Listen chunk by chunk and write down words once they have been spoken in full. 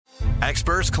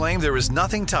Experts claim there is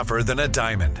nothing tougher than a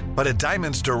diamond. But at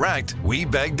Diamonds Direct, we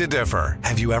beg to differ.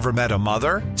 Have you ever met a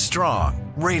mother?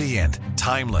 Strong, radiant,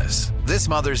 timeless. This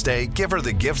Mother's Day, give her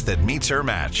the gift that meets her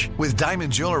match. With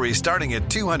diamond jewelry starting at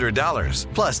 $200.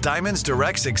 Plus, Diamonds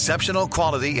Direct's exceptional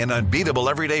quality and unbeatable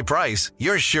everyday price,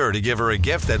 you're sure to give her a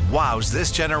gift that wows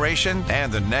this generation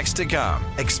and the next to come.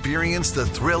 Experience the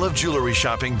thrill of jewelry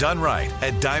shopping done right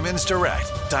at Diamonds Direct.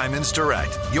 Diamonds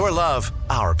Direct. Your love,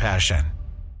 our passion.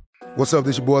 What's up,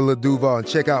 this your boy Lil Duval, and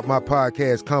check out my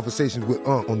podcast, Conversations with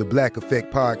Unc, on the Black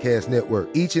Effect Podcast Network.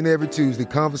 Each and every Tuesday,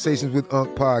 Conversations with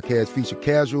Unc podcast feature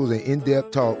casual and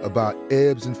in-depth talk about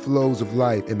ebbs and flows of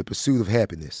life and the pursuit of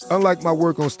happiness. Unlike my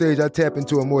work on stage, I tap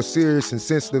into a more serious and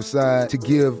sensitive side to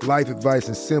give life advice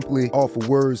and simply offer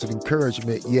words of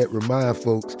encouragement, yet remind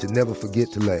folks to never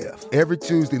forget to laugh. Every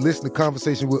Tuesday, listen to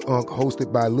Conversations with Unc,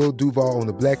 hosted by Lil Duval on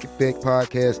the Black Effect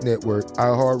Podcast Network,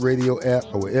 iHeartRadio app,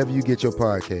 or wherever you get your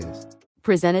podcasts.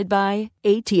 Presented by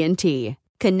AT&T.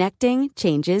 Connecting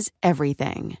changes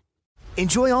everything.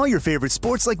 Enjoy all your favorite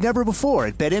sports like never before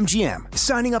at BetMGM.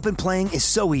 Signing up and playing is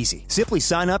so easy. Simply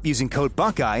sign up using code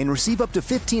Buckeye and receive up to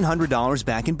 $1,500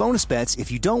 back in bonus bets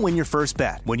if you don't win your first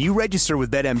bet. When you register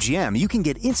with BetMGM, you can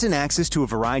get instant access to a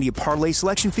variety of parlay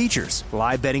selection features,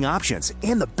 live betting options,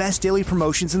 and the best daily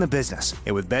promotions in the business.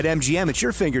 And with BetMGM at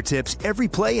your fingertips, every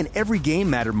play and every game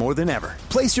matter more than ever.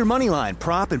 Place your moneyline,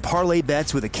 prop, and parlay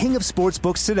bets with the king of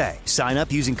sportsbooks today. Sign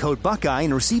up using code Buckeye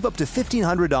and receive up to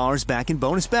 $1,500 back in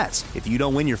bonus bets if you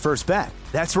don't win your first bet.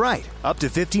 That's right, up to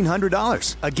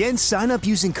 $1,500. Again, sign up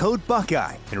using code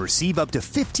Buckeye and receive up to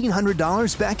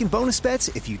 $1,500 back in bonus bets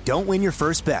if you don't win your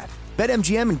first bet.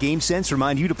 BetMGM and GameSense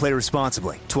remind you to play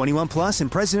responsibly. 21 plus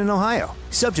and present in Ohio.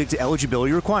 Subject to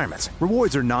eligibility requirements.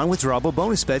 Rewards are non-withdrawable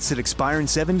bonus bets that expire in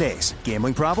 7 days.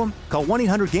 Gambling problem? Call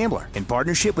 1-800-GAMBLER in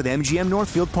partnership with MGM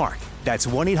Northfield Park. That's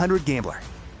 1-800-GAMBLER.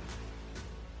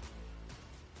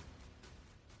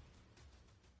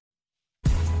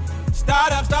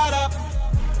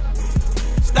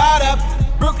 Start up,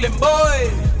 Brooklyn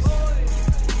boys.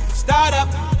 Start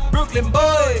up, Brooklyn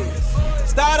boys.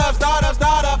 Start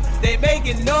up, they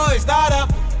making noise. Start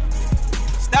up.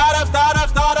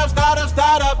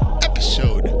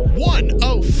 Episode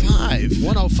 105.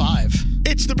 105.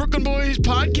 It's the Brooklyn Boys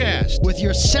podcast. With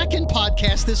your second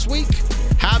podcast this week.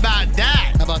 How about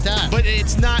that? How about that? But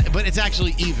it's not, but it's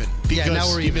actually even. Because now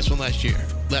we're you even. missed one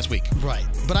last week. Right.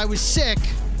 But I was sick,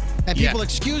 and people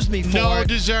excused me for No it.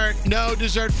 dessert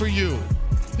for you.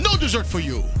 No dessert for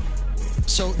you.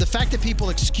 So the fact that people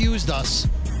excused us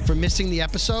for missing the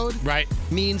episode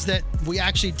means that we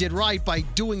actually did right by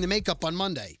doing the makeup on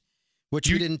Monday, which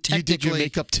we didn't technically. You did your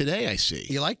makeup today, I see.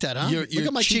 You like that, huh? Your Look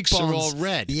at my cheeks cheekbones. are all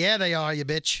red. Yeah, they are, you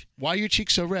bitch. Why are your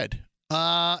cheeks so red?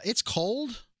 It's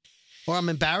cold. Or I'm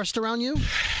embarrassed around you?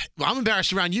 Well, I'm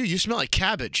embarrassed around you. You smell like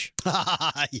cabbage.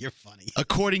 You're funny.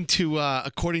 According to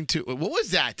what was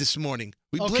that this morning?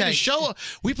 We played a show.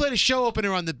 We played a show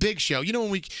opener on the Big Show. You know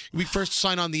when we first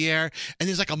sign on the air, and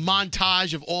there's like a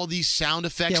montage of all these sound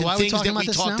effects and things that we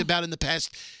talked about in the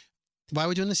past. Why are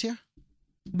we doing this here?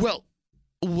 Well,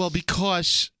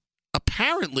 because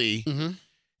apparently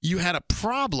you had a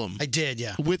problem. I did,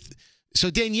 yeah. So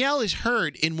Danielle is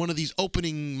heard in one of these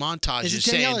opening montages. Is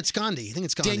it Danielle? It's Gandhi. I think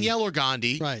it's Gandhi. Danielle or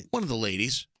Gandhi, right? One of the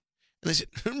ladies. And they said,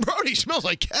 Brody smells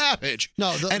like cabbage.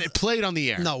 No, and it played on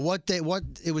the air. No,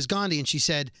 it was Gandhi, and she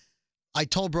said, I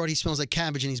told Brody he smells like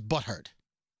cabbage and he's butthurt.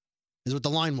 Is what the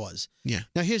line was. Yeah.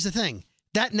 Now here's the thing.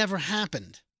 That never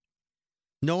happened.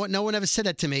 No one ever said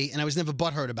that to me, and I was never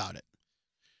butthurt about it.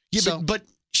 Yeah, so, but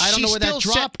I don't know where that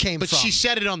drop came from. But she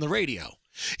said it on the radio.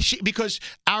 Because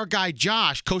our guy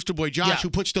Josh, Coaster Boy Josh, who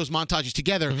puts those montages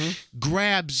together,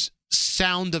 grabs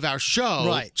sound of our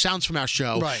show, sounds from our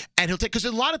show, and he'll take, because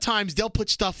a lot of times they'll put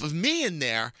stuff of me in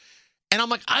there, and I'm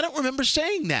like, I don't remember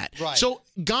saying that. Right. So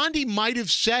Gandhi might have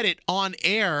said it on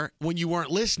air when you weren't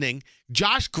listening.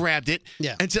 Josh grabbed it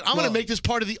and said, I'm going to make this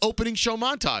part of the opening show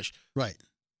montage. Right.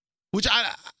 Which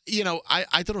I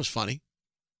thought it was funny.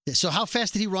 Yeah, so how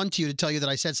fast did he run to you to tell you that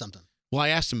I said something? Well, I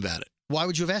asked him about it. Why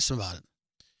would you have asked him about it?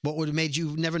 What would have made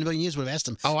you never in a million years would have asked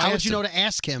him? Oh, how would you know to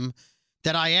ask him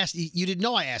that I asked? You didn't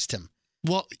know I asked him.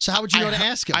 Well, so how would you know to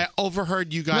ask him? I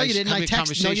overheard you guys. No, you didn't. Having a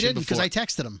conversation. No, you didn't, because before. I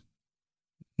texted him.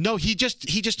 No, he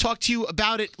just talked to you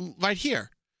about it right here.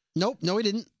 Nope. No, he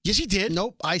didn't. Yes, he did.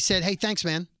 Nope. I said, hey, thanks,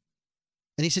 man.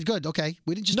 And he said, good, okay.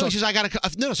 We didn't just No, talk. he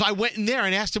says, no, so I went in there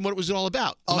and asked him what it was all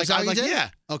about. Oh, I'm is that what you did? Yeah.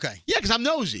 Okay. Yeah, because I'm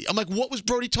nosy. I'm like, what was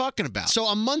Brody talking about? So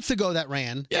a month ago that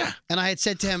ran. Yeah. And I had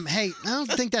said to him, hey, I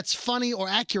don't think that's funny or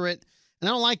accurate, and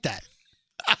I don't like that.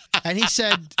 And he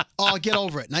said, oh, get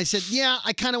over it. And I said, yeah,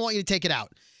 I kind of want you to take it out.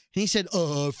 And he said,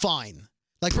 fine.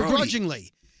 Like, Brody.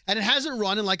 begrudgingly. And it hasn't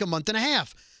run in like a month and a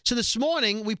half. So this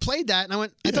morning, we played that, and I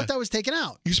went, I thought that was taken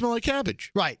out. You smell like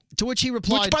cabbage. Right. To which he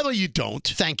replied. Which, by the way, you don't.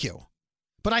 Thank you.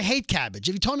 But I hate cabbage.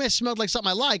 If you told me I smelled like something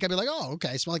I like, I'd be like, oh, okay,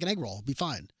 I smell like an egg roll. Be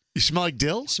fine. You smell like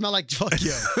dill? Smell like, fuck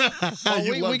you.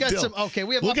 We got dill. some, okay,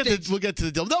 we have we'll updates. We'll get to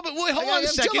the dill. No, but wait, hold on a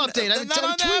second.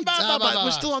 Update.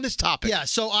 We're still on this topic. Yeah,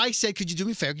 so I said, could you do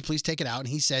me a favor? Could you please take it out? And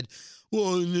he said,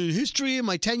 well, in the history of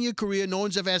my 10-year career, no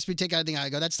one's ever asked me to take anything out. I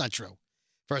go, that's not true,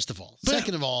 first of all.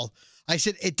 Second of all, I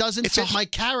said, it doesn't fit my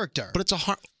character. But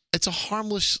it's a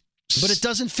harmless... But it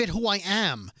doesn't fit who I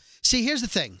am. See, here's the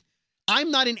thing.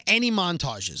 I'm not in any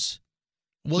montages.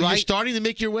 Well, you're starting to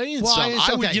make your way in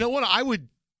some. You know what? I would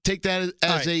take that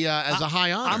as a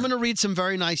high honor. I'm going to read some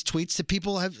very nice tweets that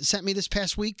people have sent me this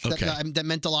past week that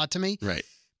meant a lot to me. Right.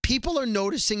 People are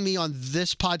noticing me on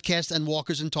this podcast and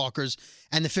Walkers and Talkers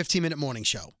and the 15-Minute Morning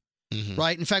Show. Mm-hmm.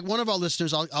 Right? In fact, one of our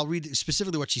listeners, I'll read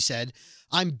specifically what she said.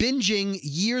 I'm binging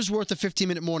years worth of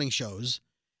 15-minute morning shows,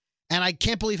 and I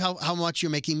can't believe how much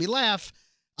you're making me laugh.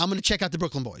 I'm going to check out the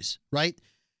Brooklyn Boys, right?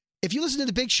 If you listen to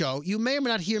the Big Show, you may or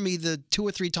may not hear me the 2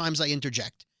 or 3 times I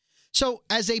interject. So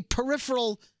as a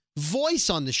peripheral voice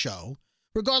on the show,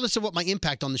 regardless of what my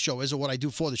impact on the show is or what I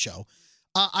do for the show,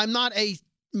 I'm not a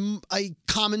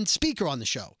common speaker on the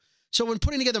show. So when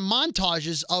putting together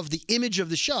montages of the image of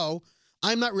the show,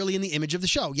 I'm not really in the image of the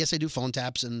show. Yes, I do phone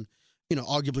taps, and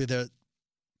arguably they're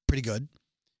pretty good.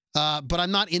 But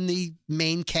I'm not in the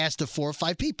main cast of 4 or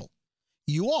 5 people.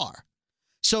 You are.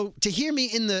 So to hear me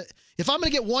if I'm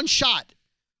going to get one shot,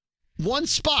 one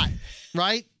spot,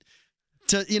 right?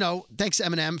 Thanks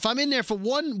Eminem. If I'm in there for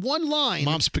one line.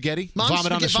 Mom spaghetti?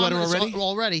 Vomit on the sweater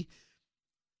already?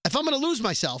 If I'm going to lose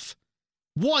myself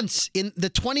once in the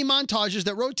 20 montages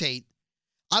that rotate,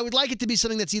 I would like it to be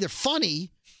something that's either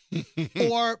funny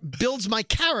or builds my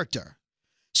character.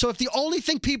 So if the only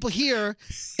thing people hear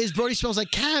is Brody smells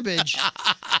like cabbage,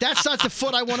 that's not the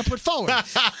foot I want to put forward.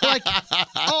 Like,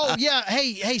 oh yeah,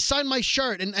 hey, sign my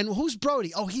shirt. And who's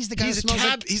Brody? Oh, he's the guy. He's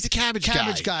the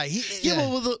cabbage guy.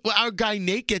 Well, our guy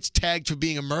Nate gets tagged for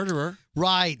being a murderer.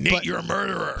 Right, Nate, you're a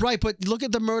murderer. Right, but look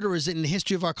at the murderers in the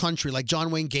history of our country, like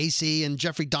John Wayne Gacy and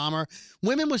Jeffrey Dahmer.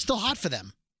 Women were still hot for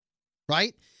them,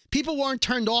 right? People weren't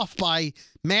turned off by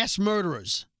mass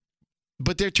murderers.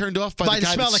 But they're turned off by the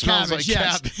guy smell that of smells cabbage. like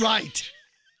Yes, cabbage.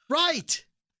 Right.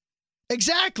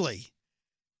 Exactly.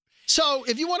 So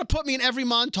if you want to put me in every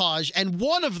montage and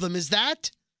one of them is that,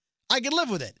 I can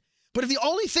live with it. But if the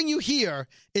only thing you hear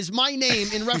is my name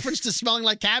in reference to smelling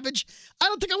like cabbage, I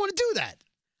don't think I want to do that.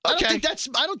 Okay.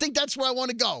 I don't think that's where I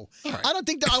want to go. Right. I don't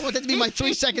think that I want that to be my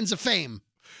 3 seconds of fame.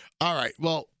 All right.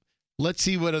 Well, let's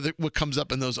see what comes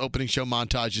up in those opening show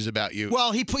montages about you.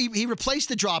 Well, he replaced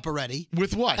the drop already.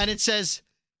 With what? And it says,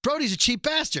 Brody's a cheap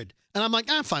bastard. And I'm like,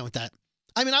 I'm fine with that.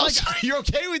 I mean, you're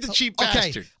okay with the cheap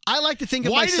bastard. I like to think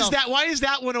of myself. Why is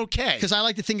that one okay? Because I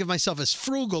like to think of myself as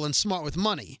frugal and smart with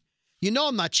money.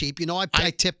 I'm not cheap.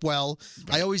 I tip well.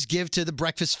 Right. I always give to the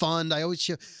breakfast fund.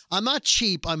 I'm not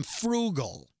cheap. I'm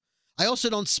frugal. I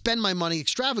also don't spend my money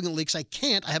extravagantly because I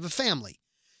can't. I have a family.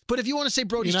 But if you want to say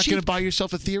Brody's cheap... You're not going to buy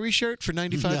yourself a Theory shirt for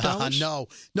 $95?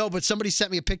 No, but somebody sent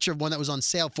me a picture of one that was on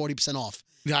sale, 40% off.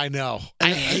 I know. I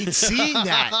hate seeing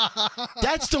that.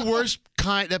 That's the worst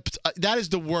kind. That is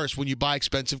the worst when you buy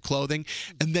expensive clothing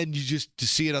and then you just to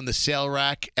see it on the sale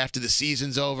rack after the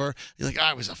season's over. You're like,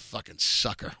 I was a fucking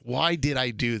sucker. Why did I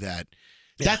do that?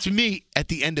 Yeah. That's me at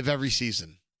the end of every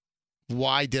season.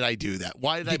 Why did I do that?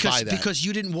 Why did I buy that? Because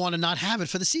you didn't want to not have it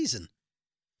for the season.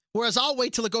 Whereas I'll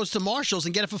wait till it goes to Marshall's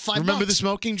and get it for $5. Remember the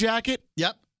smoking jacket?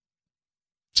 Yep.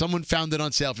 Someone found it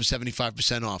on sale for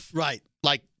 75% off. Right.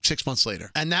 Like 6 months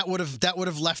later. And that would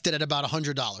have left it at about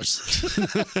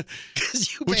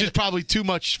 $100. Which is probably too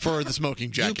much for the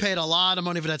smoking jacket. You paid a lot of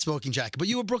money for that smoking jacket, but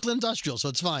you were Brooklyn Industrial, so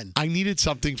it's fine. I needed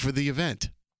something for the event.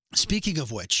 Speaking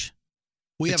of which,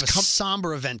 we have a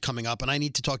somber event coming up, and I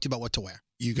need to talk to you about what to wear.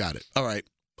 You got it. All right.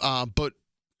 But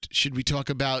should we talk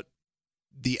about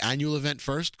the annual event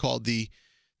first called the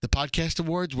Podcast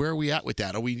Awards? Where are we at with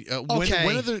that? Are we okay.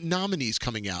 When are the nominees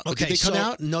coming out? Okay, did they come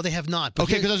out? No, they have not.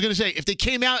 Okay, because I was going to say, if they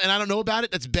came out and I don't know about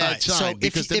it, that's a bad sign.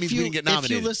 Because that means we didn't get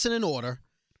nominated. If you listen in order,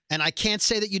 and I can't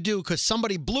say that you do because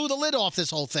somebody blew the lid off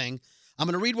this whole thing, I'm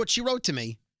going to read what she wrote to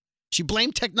me. She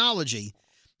blamed technology.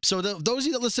 So those of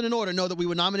you that listen in order know that we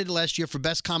were nominated last year for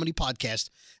Best Comedy Podcast,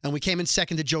 and we came in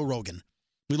second to Joe Rogan.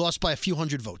 We lost by a few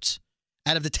hundred votes.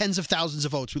 Out of the tens of thousands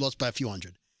of votes, we lost by a few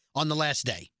hundred on the last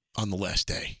day. On the last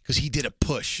day, because he did a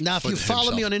push. Now, if you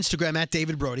follow me on Instagram at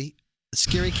David Brody,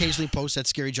 Scary occasionally posts at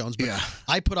Scary Jones, but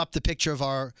I put up the picture of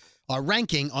our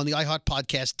ranking on the iHeart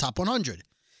Podcast Top 100.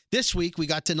 This week, we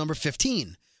got to number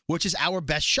 15, which is our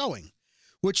best showing.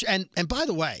 Which and by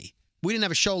the way, we didn't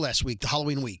have a show last week, the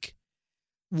Halloween week.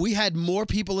 We had more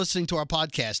people listening to our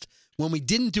podcast when we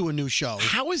didn't do a new show.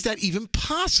 How is that even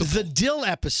possible? The Dill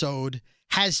episode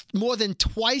has more than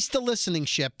twice the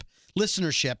listenership,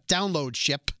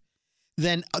 downloadship,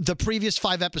 than the previous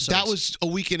 5 episodes. That was a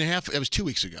week and a half. That was 2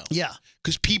 weeks ago. Yeah.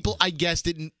 Because people, I guess,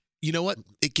 didn't. You know what?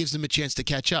 It gives them a chance to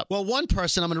catch up. Well, one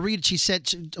person, I'm going to read it. She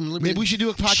said, maybe we should do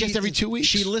a podcast every 2 weeks.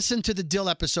 She listened to the Dill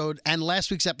episode and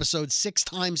last week's episode 6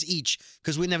 times each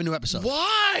because we didn't have a new episode.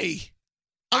 Why?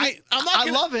 I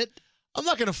love it. I'm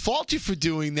not going to fault you for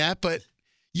doing that, but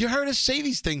you heard us say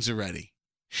these things already.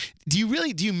 Do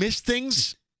you miss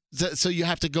things? So you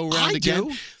have to go around again?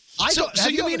 Do. So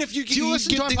you mean if you do you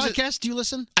listen to our podcast? Do you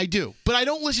listen? I do, but I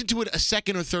don't listen to it a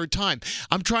second or third time.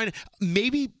 I'm trying to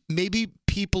maybe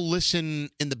people listen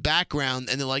in the background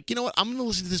and they're like, you know what? I'm going to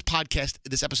listen to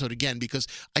this episode again because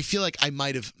I feel like I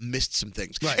might have missed some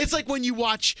things. Right. It's like when you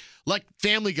watch like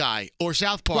Family Guy or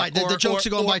South Park, right? The jokes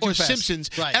are going by too fast. Simpsons.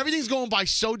 Right. Everything's going by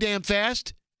so damn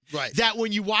fast. Right. That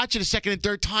when you watch it a second and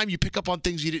third time, you pick up on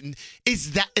things you didn't.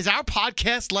 Is our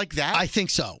podcast like that? I think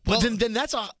so. Well, then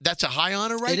that's a high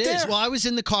honor right there. It is. Well, I was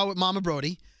in the car with Mama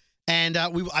Brody, and I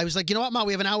was like, you know what, Ma,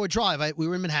 we have an hour drive. We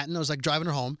were in Manhattan. I was like driving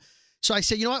her home. So I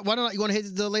said, you know what, you want to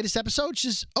hit the latest episode? She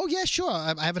says, oh, yeah, sure.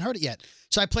 I haven't heard it yet.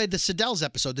 So I played the Siddell's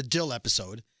episode, the Dill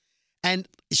episode, and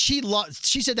she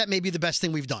said that may be the best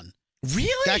thing we've done.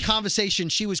 Really? That conversation,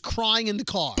 she was crying in the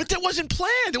car. But that wasn't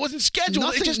planned. It wasn't scheduled.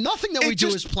 Nothing that we do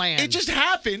is planned. It just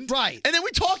happened. Right. And then we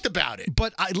talked about it.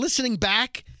 But listening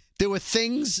back, there were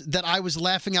things that I was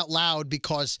laughing out loud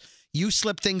because you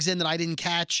slipped things in that I didn't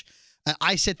catch.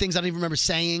 I said things I don't even remember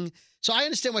saying. So I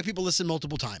understand why people listen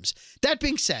multiple times. That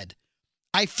being said,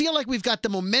 I feel like we've got the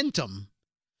momentum.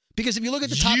 Because if you look at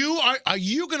the top, are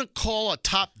you going to call a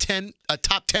top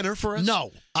 10er for us?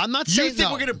 No, I'm not saying. You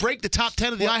think we're going to break the top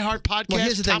 10 of the iHeart podcast? Well,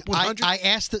 here's the thing. Top 100? I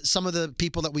asked some of the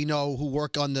people that we know who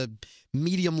work on the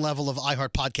medium level of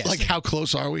iHeart podcast. Like, how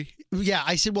close are we? Yeah,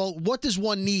 I said, well, what does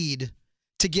one need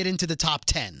to get into the top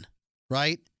 10?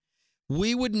 Right?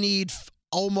 We would need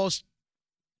almost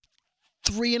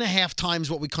 3.5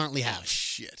 times what we currently have. Oh,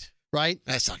 shit! Right?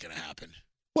 That's not going to happen.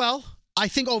 Well, I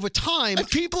think over time...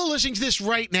 If people are listening to this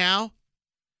right now,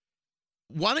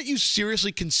 why don't you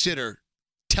seriously consider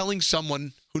telling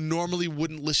someone who normally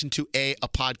wouldn't listen to A, a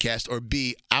podcast, or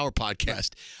B, our podcast,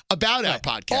 about our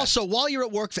podcast? Also, while you're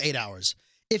at work for 8 hours,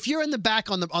 if you're in the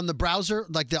back on the browser,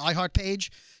 like the iHeart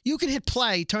page, you can hit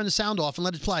play, turn the sound off, and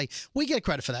let it play. We get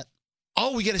credit for that.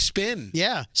 Oh, we get a spin.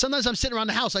 Yeah. Sometimes I'm sitting around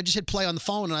the house, I just hit play on the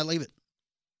phone, and I leave it.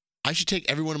 I should take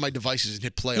every one of my devices and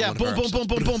hit play on one boom, of our boom, episodes.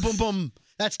 boom, boom, boom, boom, boom.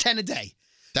 That's 10 a day.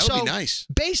 That would be nice.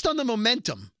 Based on the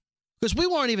momentum, because we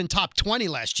weren't even top 20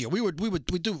 last year. We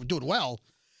do it well.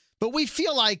 But we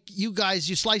feel like you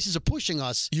slices are pushing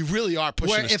us. You really are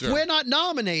pushing us if through. We're not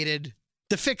nominated,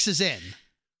 the fix is in.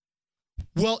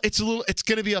 Well, it's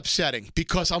going to be upsetting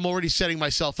because I'm already setting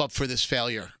myself up for this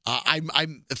failure.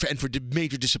 And for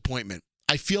major disappointment.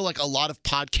 I feel like a lot of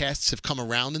podcasts have come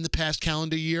around in the past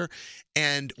calendar year,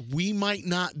 and we might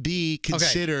not be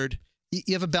considered. Okay.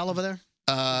 You have a bell over there?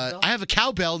 I have a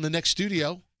cowbell in the next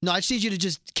studio. No, I just need you to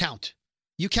just count.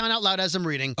 You count out loud as I'm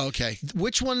reading. Okay.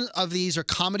 Which one of these are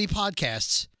comedy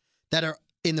podcasts that are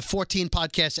in the 14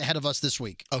 podcasts ahead of us this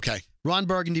week? Okay. Ron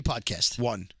Burgundy podcast.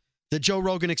 1. The Joe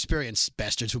Rogan Experience.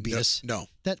 Bastards who beat us. No.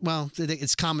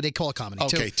 It's comedy. They call it comedy.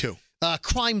 Okay, 2.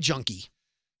 Crime Junkie.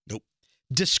 Nope.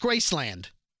 Disgraceland.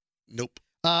 Nope.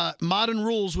 Modern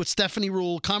Rules with Stephanie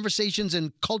Rule. Conversations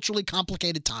in Culturally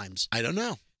Complicated Times. I don't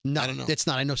know. No, I don't know. It's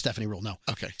not. I know Stephanie Rule. No.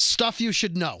 Okay. Stuff You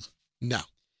Should Know. No.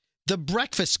 The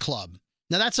Breakfast Club.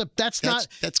 Now that's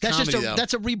comedy, though.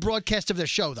 That's a rebroadcast of their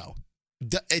show though.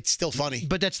 It's still funny.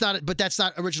 But that's not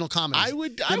original comedy.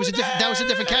 That was a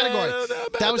different category.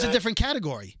 That was a different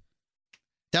category.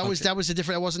 That was a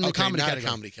different. That wasn't the comedy category. A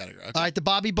comedy category. Okay. All right, the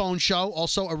Bobby Bones Show,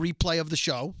 also a replay of the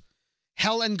show.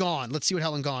 Hell and Gone. Let's see what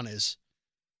Hell and Gone is.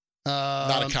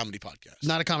 Not a comedy podcast.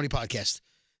 Not a comedy podcast.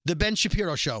 The Ben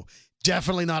Shapiro Show.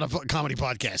 Definitely not a comedy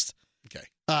podcast. Okay.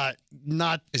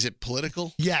 Not. Is it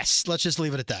political? Yes. Let's just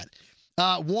leave it at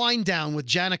that. Wind Down with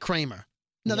Jana Kramer.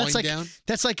 No, that's like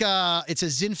it's a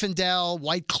Zinfandel,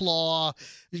 White Claw.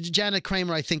 Jana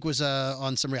Kramer, I think, was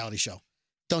on some reality show.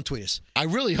 Don't tweet us. I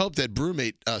really hope that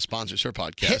Brewmate sponsors her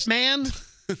podcast.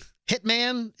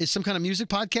 Hitman is some kind of music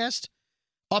podcast.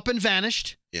 Up and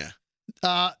Vanished. Yeah.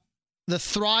 The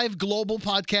Thrive Global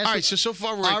podcast. All right, so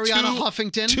far we're Ariana at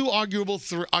Huffington.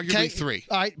 Arguably 3.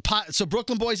 All right, so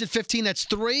Brooklyn Boys at 15. That's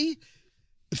 3.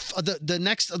 The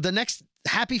next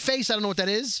Happy Face. I don't know what that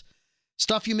is.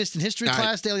 Stuff You Missed in History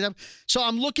Class. Daily. So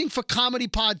I'm looking for comedy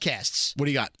podcasts. What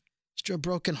do you got?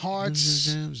 Broken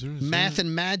Hearts, Math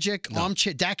and Magic,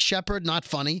 Armchair, Dak Shepard, not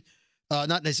funny.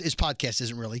 Not his podcast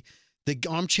isn't really. The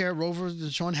Armchair Rover, the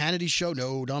Sean Hannity show,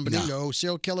 no. Don Benito, no.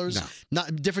 Serial Killers,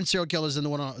 not different serial killers than the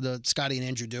one the Scotty and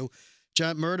Andrew do.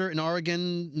 Murder in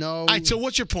Oregon, no. All right, so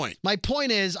what's your point? My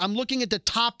point is, I'm looking at the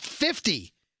top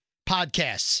 50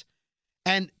 podcasts,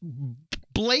 and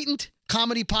blatant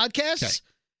comedy podcasts,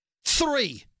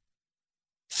 three,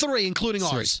 including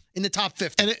ours, in the top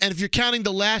 50. And if you're counting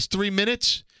the last 3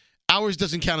 minutes, ours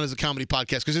doesn't count as a comedy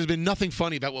podcast because there's been nothing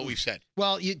funny about what we've said.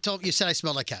 Well, you said I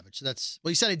smelled like cabbage. So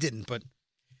you said I didn't, but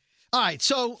all right.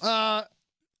 So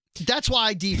that's why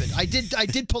I divaed. I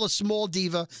did pull a small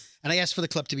diva, and I asked for the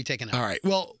clip to be taken out. All right.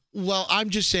 Well, I'm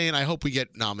just saying. I hope we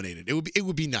get nominated. It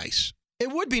would be nice.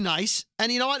 It would be nice,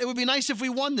 and you know what? It would be nice if we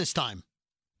won this time.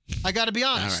 I got to be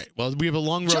honest. All right. Well, we have a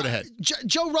long road ahead.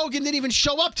 Joe Rogan didn't even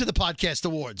show up to the podcast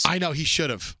awards. I know he should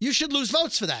have. You should lose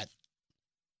votes for that.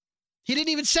 He didn't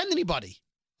even send anybody.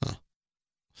 Huh.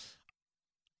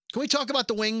 Can we talk about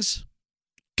the wings?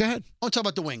 Go ahead. I want to talk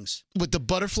about the wings. With the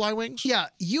butterfly wings? Yeah,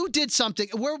 you did something.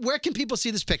 Where can people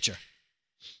see this picture?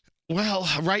 Well,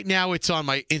 right now it's on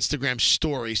my Instagram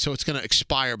story, so it's going to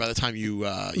expire by the time you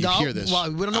hear this. Well,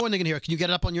 we don't know when they're going to hear it. Can you get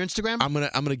it up on your Instagram? I'm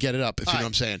gonna get it up, if you know what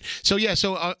I'm saying. So, yeah,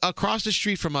 across the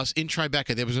street from us in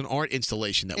Tribeca, there was an art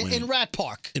installation that went in. In Rat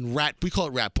Park. We call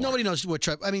it Rat Park. Nobody knows what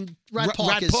Rat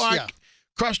Park is. Park. Yeah.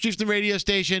 Across the street from the radio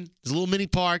station, there's a little mini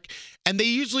park, and they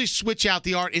usually switch out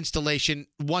the art installation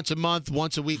once a month,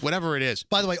 once a week, whatever it is.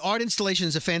 By the way, art installation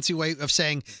is a fancy way of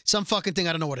saying some fucking thing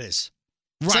I don't know what it is.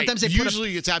 Right. Sometimes they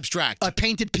usually it's abstract. A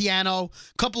painted piano.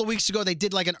 A couple of weeks ago, they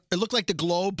did it looked like the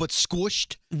globe, but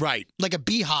squished. Right. Like a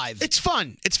beehive. It's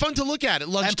fun. It's fun to look at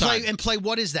lunchtime. And play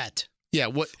what is that? Yeah.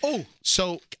 What? Oh.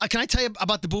 So. Can I tell you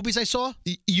about the boobies I saw?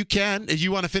 You can. If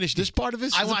you want to finish this part of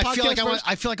this I feel like I want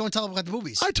to tell about the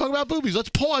boobies. All right, talk about boobies. Let's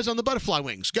pause on the butterfly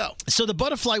wings. Go. So the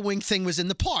butterfly wing thing was in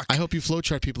the park. I hope you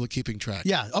flowchart people are keeping track.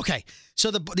 Yeah, okay.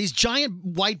 So these giant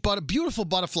white, beautiful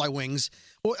butterfly wings,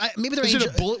 or maybe they're Is it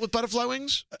a bullet with butterfly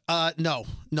wings? No.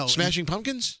 Smashing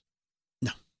Pumpkins?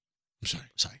 No. I'm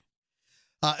sorry.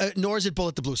 Nor is it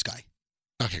Bullet the Blue Sky.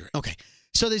 Okay, great. Okay.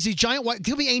 So there's these giant white,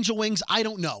 could be angel wings. I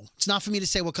don't know. It's not for me to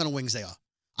say what kind of wings they are.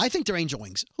 I think they're angel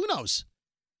wings. Who knows?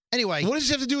 Anyway. What does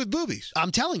this have to do with boobies?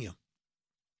 I'm telling you.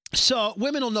 So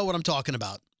women will know what I'm talking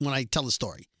about when I tell the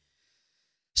story.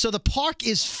 So the park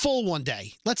is full one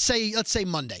day. Let's say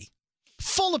Monday.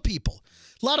 Full of people.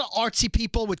 A lot of artsy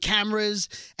people with cameras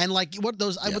and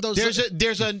those.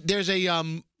 There's a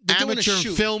amateur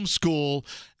film school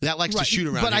that likes to shoot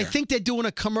around but here. I think they're doing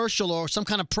a commercial or some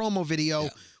kind of promo video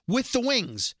with the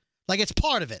wings. Like it's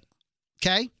part of it.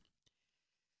 Okay?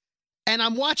 And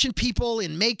I'm watching people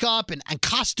in makeup and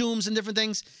costumes and different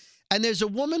things. And there's a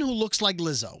woman who looks like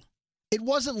Lizzo. It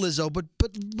wasn't Lizzo,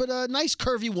 but a nice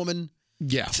curvy woman.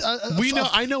 Yeah,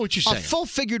 I know what you're saying. A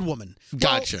full-figured woman.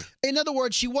 Gotcha. Well, in other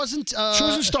words, she wasn't. She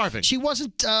wasn't starving. She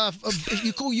wasn't.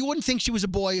 You wouldn't think she was a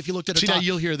boy if you looked at her. See, top, now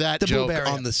you'll hear that joke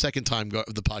on the second time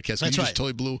of the podcast. That's you right. Just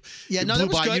totally blew. Yeah, no, that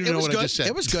was good. You know what I just said.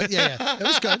 It was good. Yeah, it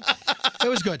was good. It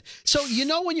was good. So you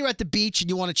know when you're at the beach and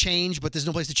you want to change, but there's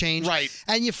no place to change, right?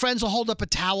 And your friends will hold up a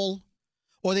towel.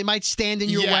 Or they might stand in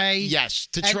your way. Yes,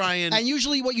 to try and... And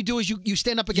usually what you do is you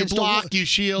stand up against a wall. You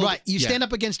shield. Right, you stand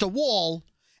up against a wall,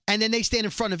 and then they stand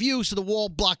in front of you, so the wall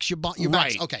blocks your back.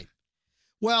 Right. Okay.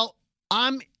 Well,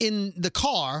 I'm in the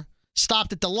car,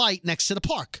 stopped at the light next to the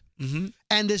park. Mm-hmm.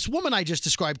 And this woman I just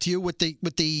described to you with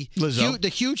the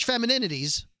huge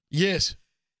femininities. Yes.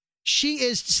 She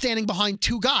is standing behind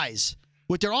two guys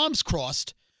with their arms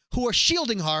crossed who are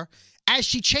shielding her as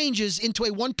she changes into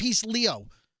a one-piece Leo.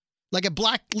 Like a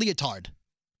black leotard.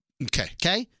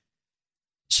 Okay?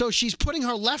 So she's putting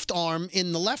her left arm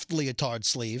in the left leotard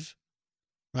sleeve,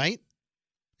 right?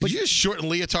 But you just shorten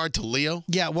leotard to Leo?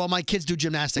 Yeah, well, my kids do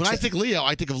gymnastics. When I think Leo,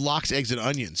 I think of lox, eggs, and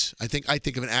onions. I think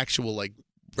of an actual,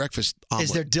 breakfast omelet.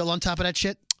 Is there dill on top of that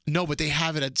shit? No, but they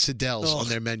have it at Siddell's on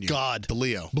their menu. God. The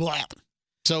Leo. Blah.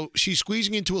 So she's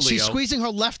squeezing into a Leo. She's squeezing her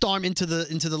left arm into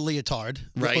the leotard.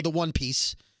 Right. Or the one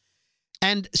piece.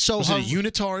 And so was it a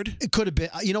unitard? It could have been.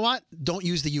 You know what? Don't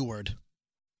use the U word.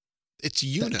 It's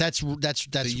unit. That's.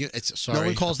 Sorry. No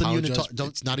one calls them unitard.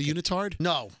 It's not a unitard?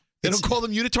 No. They don't call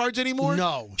them unitards anymore?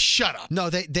 No. Shut up. No,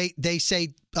 they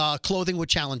say clothing with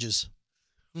challenges.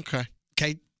 Okay.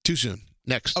 Okay. Too soon.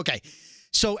 Next. Okay.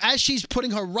 So as she's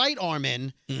putting her right arm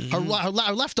in, her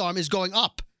left arm is going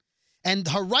up. And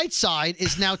her right side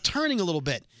is now turning a little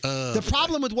bit. The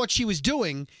problem with what she was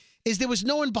doing is there was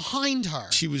no one behind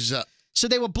her. She was... So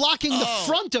they were blocking the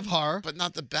front of her. But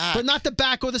not the back. But not the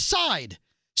back or the side.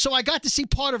 So I got to see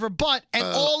part of her butt and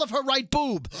all of her right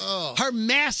boob. Her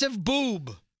massive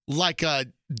boob. Like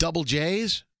double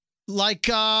J's? Like,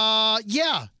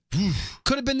 yeah.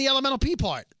 Could have been the elemental P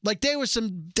part. Like they were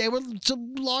some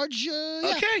large.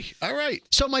 Yeah. Okay, all right.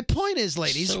 So my point is,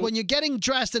 ladies, when you're getting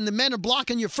dressed and the men are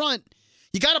blocking your front,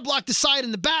 you got to block the side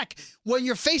and the back when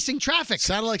you're facing traffic.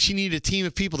 Sounded like she needed a team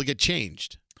of people to get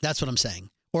changed. That's what I'm saying.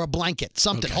 Or a blanket,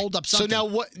 something. Okay. Hold up something. So now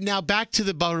what? Now back to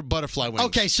the butterfly wings.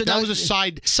 Okay, so that now was a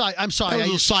side. I'm sorry. That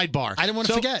was a sidebar. I didn't want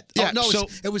to forget. Yeah, no,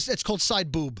 it's called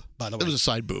side boob, by the way. It was a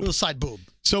side boob. It was a side boob.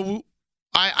 So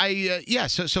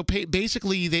So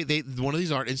basically, they one of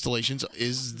these art installations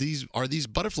is these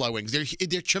butterfly wings.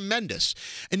 They're tremendous.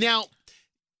 And now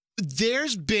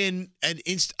there's been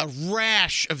a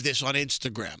rash of this on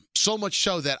Instagram. So much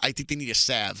so that I think they need a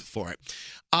salve for it.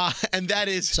 And that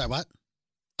is sorry, what?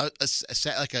 Like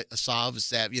a salve,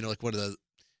 like one of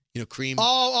the cream.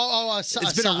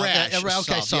 It's been a rash.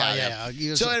 Okay, sorry.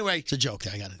 Yeah. So anyway, it's a joke.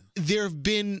 I got it. There have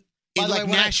been in like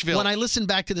Nashville. When I listen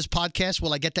back to this podcast,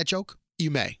 will I get that joke?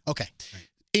 You may. Okay. Right.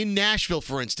 In Nashville,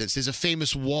 for instance, there's a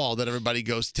famous wall that everybody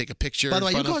goes to take a picture. By the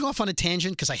way, you're going off on a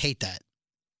tangent because I hate that.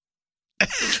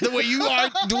 the way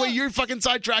you're fucking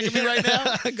sidetracking me right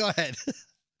now. Go ahead.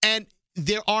 And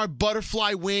there are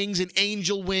butterfly wings and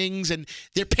angel wings, and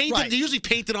they're painted. Right. They're usually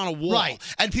painted on a wall,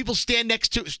 right. And people stand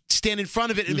in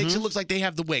front of it, and it makes it look like they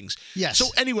have the wings. Yes. So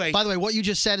anyway, by the way, what you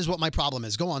just said is what my problem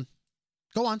is. Go on.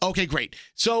 Okay, great.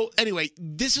 So anyway,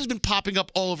 this has been popping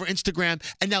up all over Instagram,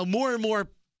 and now more and more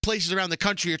places around the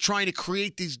country are trying to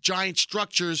create these giant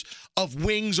structures of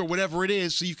wings or whatever it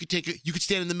is, so you could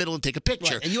stand in the middle and take a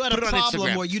picture. Right. And you had a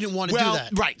problem where you didn't want to do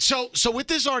that. Right. So with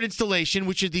this art installation,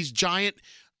 which is these giant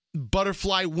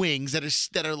butterfly wings that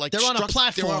are like they're on a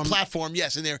platform. They're on a platform,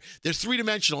 yes, and they're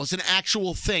 3-dimensional. It's an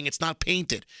actual thing. It's not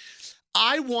painted.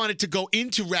 I wanted to go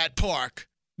into Rat Park,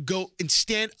 go and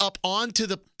stand up onto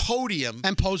the podium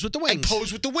and pose with the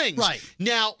wings. Right.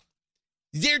 Now,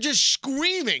 they're just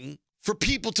screaming for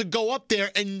people to go up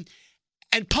there and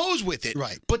pose with it.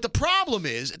 Right. But the problem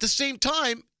is, at the same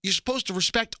time, you're supposed to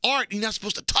respect art. And you're not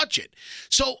supposed to touch it.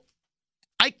 So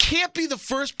I can't be the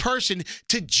first person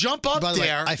to jump up By the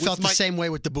there. Way, I felt the same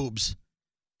way with the boobs.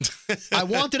 I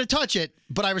wanted to touch it,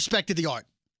 but I respected the art.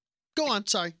 Go on.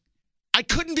 Sorry. I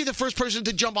couldn't be the first person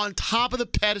to jump on top of the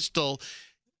pedestal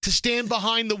to stand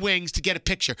behind the wings to get a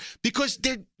picture, because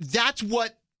that's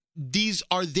what these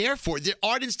are there for. They're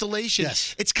art installation.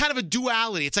 Yes. It's kind of a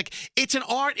duality. It's like it's an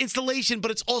art installation, but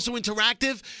it's also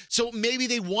interactive. So maybe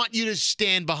they want you to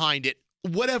stand behind it,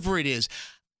 whatever it is.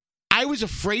 I was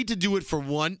afraid to do it for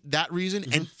one, that reason,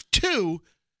 and two,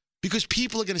 because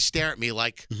people are going to stare at me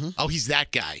like, oh, he's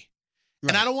that guy. Right.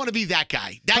 And I don't want to be that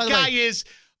guy. That guy is,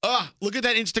 look at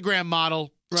that Instagram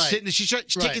model. Right. She's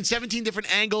taking 17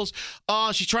 different angles.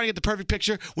 She's trying to get the perfect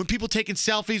picture. When people taking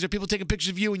selfies or people taking pictures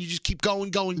of you and you just keep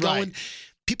going.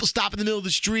 People stop in the middle of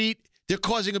the street. They're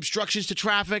causing obstructions to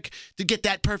traffic to get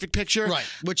that perfect picture. Right,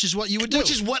 which is what you would do.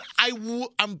 Which is what I would.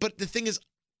 But the thing is,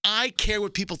 I care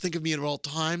what people think of me at all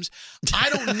times. I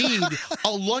don't need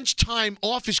a lunchtime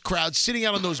office crowd sitting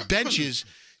out on those benches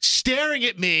staring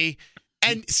at me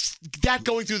and that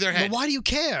going through their head. But why do you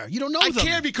care? You don't know them. I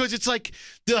care because it's like,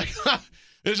 they're like,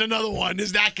 there's another one.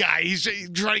 There's that guy. He's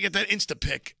trying to get that Insta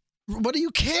pic. What do you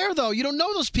care, though? You don't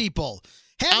know those people.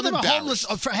 Half of them are homeless.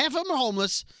 Half of them are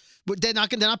homeless. They're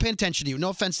not paying attention to you. No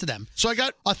offense to them. So I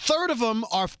got a third of them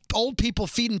are old people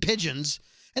feeding pigeons,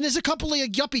 and there's a couple of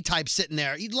yuppie types sitting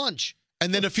there eat lunch.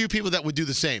 And then a few people that would do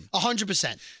the same.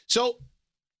 100%. So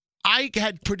I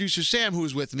had producer Sam who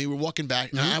was with me. We're walking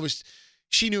back, and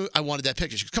she knew I wanted that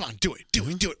picture. She goes, come on, do it.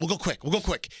 We'll go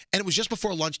quick. And it was just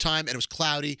before lunchtime, and it was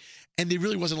cloudy, and there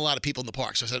really wasn't a lot of people in the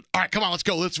park. So I said, all right, come on, let's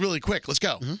go. Let's really quick. Let's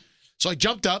go. So I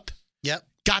jumped up. Yep.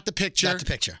 Got the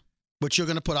picture. Which you're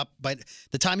going to put up. By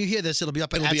the time you hear this, it'll be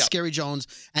up at Scary Jones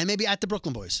and maybe at the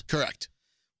Brooklyn Boys. Correct.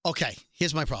 Okay,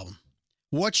 here's my problem.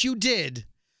 What you did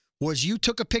was you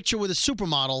took a picture with a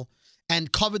supermodel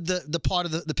and covered the part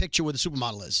of the picture where the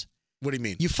supermodel is. What do you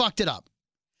mean? You fucked it up.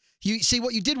 You see,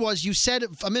 what you did was you said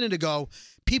a minute ago,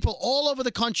 people all over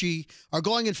the country are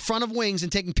going in front of wings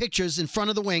and taking pictures in front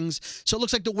of the wings, so it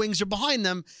looks like the wings are behind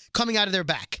them coming out of their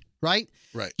back, right?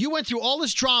 Right. You went through all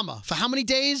this drama for how many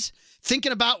days?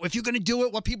 Thinking about if you're going to do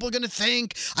it, what people are going to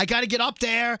think. I got to get up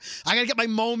there. I got to get my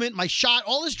moment, my shot,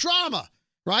 all this drama,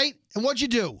 right? And what'd you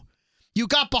do? You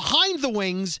got behind the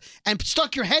wings and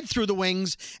stuck your head through the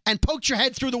wings and poked your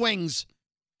head through the wings.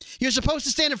 You're supposed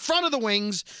to stand in front of the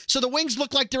wings so the wings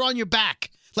look like they're on your back,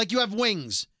 like you have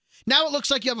wings. Now it looks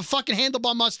like you have a fucking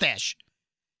handlebar mustache.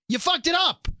 You fucked it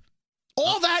up.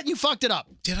 All that, and you fucked it up.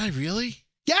 Did I really?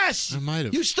 Yes. I might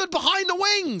have. You stood behind the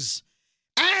wings.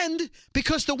 And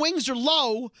because the wings are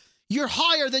low, You're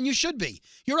higher than you should be.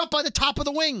 You're up by the top of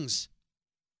the wings.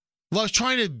 Well, I was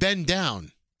trying to bend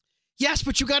down. Yes,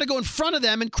 but you got to go in front of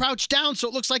them and crouch down so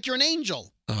it looks like you're an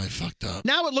angel. Oh, I fucked up.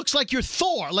 Now it looks like you're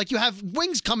Thor, like you have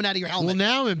wings coming out of your helmet. Well,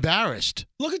 now I'm embarrassed.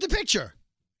 Look at the picture.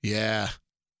 Yeah.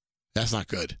 That's not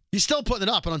good. You're still putting it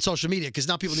up on social media because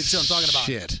now people need to see what I'm talking about.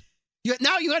 Shit.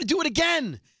 Now you got to do it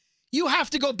again. You have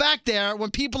to go back there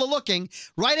when people are looking.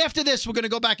 Right after this, we're going to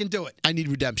go back and do it. I need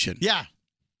redemption. Yeah.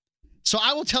 So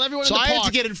I will tell everyone in the park. So I have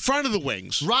to get in front of the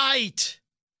wings. Right.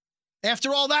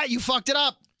 After all that, you fucked it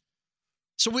up.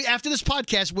 So after this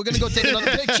podcast, we're going to go take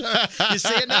another picture. You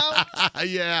see it now?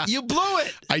 Yeah. You blew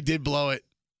it. I did blow it.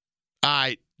 All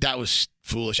right. That was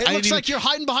foolish. It looks like you're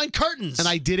hiding behind curtains. And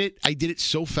I did it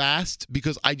so fast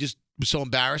because I just was so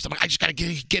embarrassed. I'm like, I just got to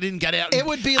get in, get out. It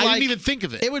would be I like, didn't even think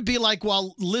of it. It would be like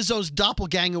while Lizzo's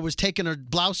doppelganger was taking her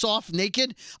blouse off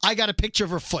naked, I got a picture of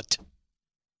her foot.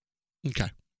 Okay.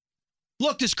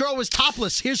 Look, this girl was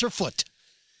topless. Here's her foot.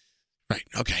 Right.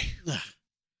 Okay.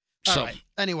 All right.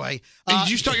 Anyway. Did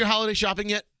you start your holiday shopping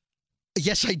yet?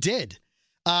 Yes, I did.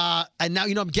 And now,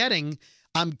 I'm getting,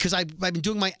 because I've been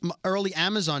doing my early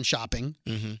Amazon shopping.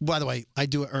 Mm-hmm. By the way, I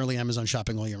do early Amazon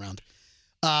shopping all year round.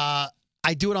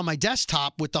 I do it on my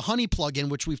desktop with the Honey plugin,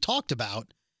 which we've talked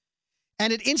about.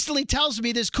 And it instantly tells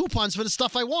me there's coupons for the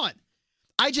stuff I want.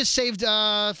 I just saved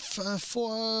for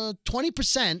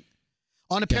 20%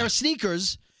 on a pair of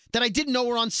sneakers that I didn't know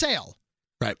were on sale.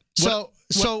 Right. So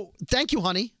thank you,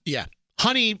 Honey. Yeah.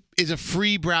 Honey is a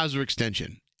free browser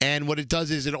extension. And what it does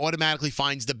is it automatically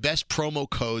finds the best promo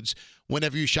codes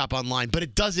whenever you shop online. But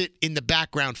it does it in the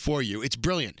background for you. It's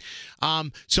brilliant.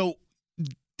 So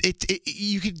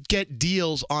you could get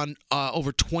deals on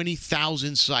over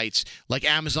 20,000 sites like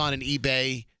Amazon and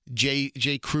eBay,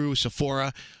 J. Crew,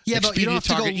 Sephora. Yeah, Expedia, but you don't have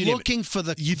Target, to go looking for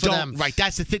them. Right.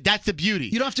 That's the beauty.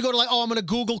 You don't have to go to I'm going to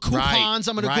Google coupons.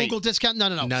 I'm going to Google discount.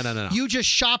 No. You just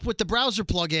shop with the browser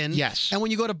plugin. Yes. And when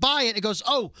you go to buy it, it goes,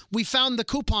 oh, we found the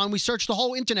coupon. We searched the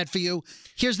whole internet for you.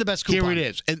 Here's the best coupon. Here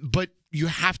it is. But you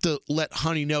have to let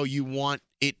Honey know you want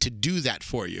it to do that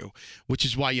for you, which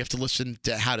is why you have to listen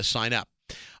to how to sign up.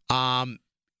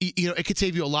 It could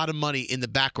save you a lot of money in the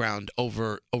background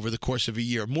over the course of a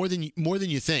year, more than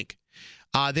you think.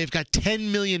 They've got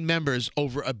 10 million members,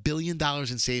 over $1 billion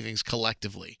in savings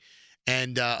collectively.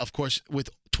 And, of course, with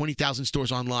 20,000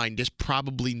 stores online, there's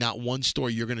probably not one store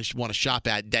you're going to want to shop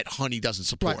at that Honey doesn't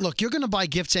support. Right. Look, you're going to buy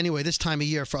gifts anyway this time of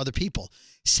year for other people.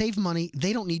 Save money.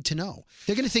 They don't need to know.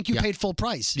 They're going to think you paid full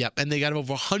price. Yep. And they got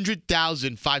over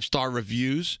 100,000 5-star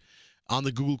reviews on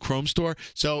the Google Chrome store.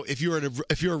 So if you're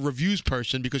a reviews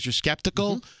person because you're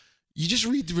skeptical, you just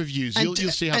read the reviews. You'll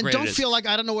see how great it is. And don't feel like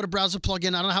I don't know what a browser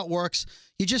plugin. I don't know how it works.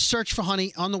 You just search for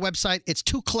Honey on the website. It's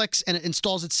 2 clicks and it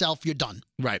installs itself. You're done.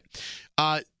 Right.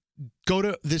 Go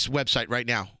to this website right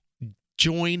now.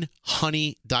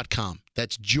 joinhoney.com.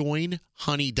 That's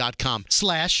joinhoney.com.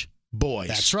 /boys.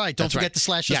 That's right. Don't forget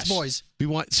the / yes. boys. We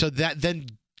want so that then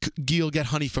you'll get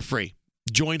Honey for free.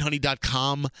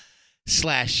 joinhoney.com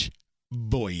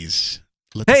 /boys.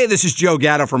 Hey, this is Joe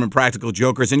Gatto from Impractical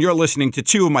Jokers, and you're listening to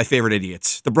 2 of my favorite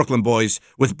idiots, the Brooklyn Boys,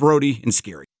 with Brody and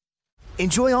Scary.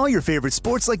 Enjoy all your favorite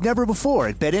sports like never before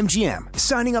at BetMGM.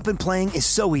 Signing up and playing is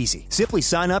so easy. Simply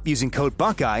sign up using code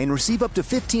Buckeye and receive up to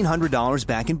 $1,500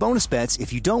 back in bonus bets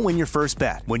if you don't win your first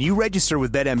bet. When you register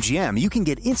with BetMGM, you can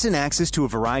get instant access to a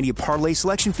variety of parlay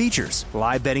selection features,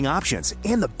 live betting options,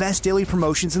 and the best daily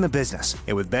promotions in the business.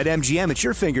 And with BetMGM at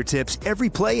your fingertips, every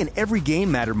play and every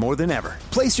game matter more than ever.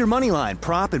 Place your moneyline,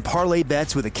 prop, and parlay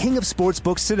bets with the king of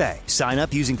sportsbooks today. Sign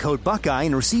up using code Buckeye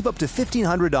and receive up to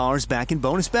 $1,500 back in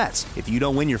bonus bets if you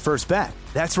don't win your first bet.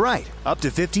 That's right, up to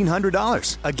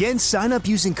 $1,500. Again, sign up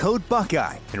using code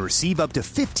Buckeye and receive up to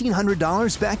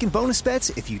 $1,500 back in bonus bets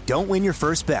if you don't win your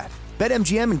first bet.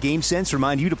 BetMGM and GameSense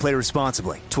remind you to play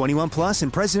responsibly. 21 plus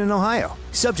and present in Ohio.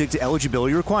 Subject to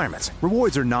eligibility requirements.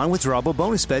 Rewards are non-withdrawable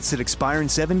bonus bets that expire in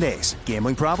 7 days.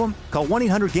 Gambling problem? Call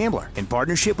 1-800-GAMBLER in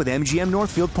partnership with MGM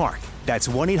Northfield Park. That's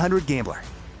 1-800-GAMBLER.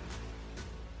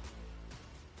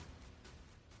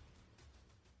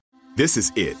 This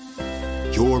is it.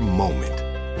 Your moment.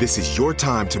 This is your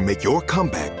time to make your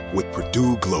comeback with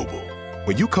Purdue Global.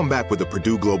 When you come back with a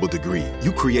Purdue Global degree,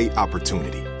 you create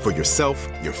opportunity for yourself,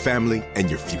 your family, and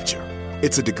your future.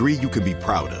 It's a degree you can be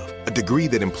proud of, a degree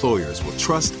that employers will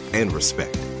trust and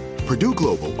respect. Purdue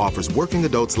Global offers working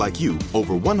adults like you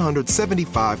over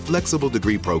 175 flexible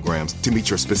degree programs to meet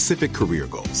your specific career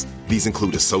goals. These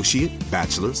include associate,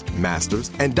 bachelor's, master's,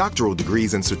 and doctoral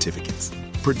degrees and certificates.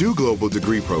 Purdue Global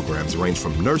degree programs range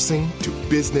from nursing to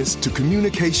business to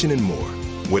communication and more.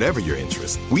 Whatever your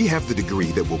interest, we have the degree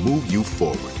that will move you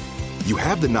forward. You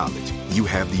have the knowledge, You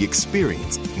have the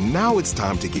experience. Now it's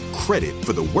time to get credit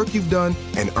for the work you've done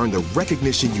and earn the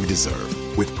recognition you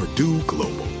deserve with Purdue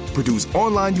Global, Purdue's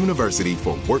online university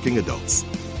for working adults.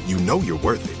 You know you're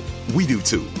worth it. We do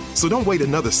too. So don't wait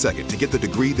another second to get the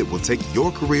degree that will take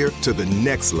your career to the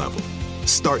next level.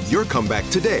 Start your comeback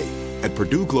today at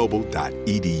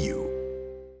purdueglobal.edu.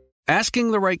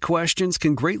 Asking the right questions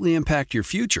can greatly impact your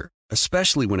future,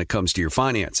 especially when it comes to your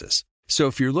finances. So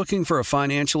if you're looking for a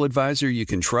financial advisor you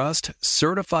can trust,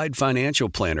 certified financial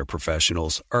planner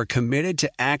professionals are committed to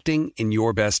acting in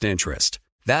your best interest.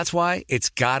 That's why it's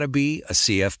got to be a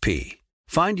CFP.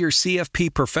 Find your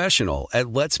CFP professional at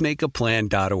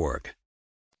letsmakeaplan.org.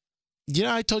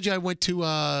 Yeah, I told you I went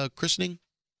to christening.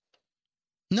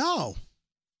 No.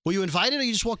 Were you invited or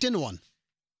you just walked into one?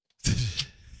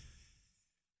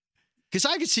 Because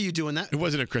I could see you doing that. It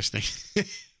wasn't a christening.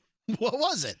 What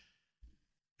was it?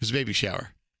 It was a baby shower.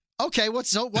 Okay,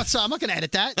 what's I'm not going to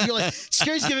edit that. You're like,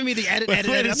 Scary's giving me the edit. Wait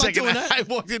a I'm second. not doing that. I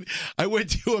walked in. I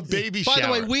went to a baby shower. By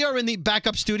the way, we are in the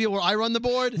backup studio where I run the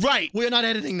board. Right. We're not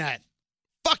editing that.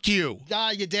 Fuck you.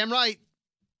 You're damn right.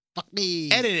 Fuck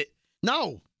me. Edit it.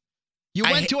 No. You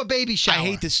went to a baby shower. I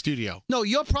hate this studio. No,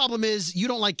 your problem is you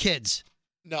don't like kids.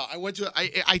 No, I went to.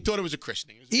 I thought it was a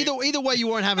christening. Either way, you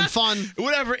weren't having fun.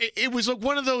 Whatever. It was like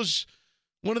one of those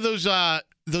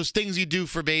things you do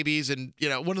for babies, and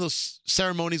one of those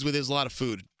ceremonies where there's a lot of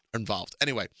food involved.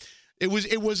 Anyway, it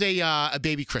was a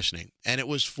baby christening, and it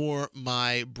was for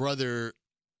my brother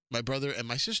and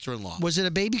my sister-in-law. Was it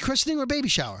a baby christening or a baby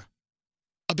shower?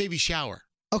 A baby shower.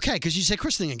 Okay, because you said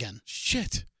christening again.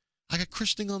 Shit, I got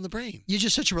christening on the brain. You're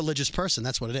just such a religious person.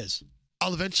 That's what it is.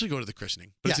 I'll eventually go to the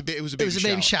christening, but yeah. it was a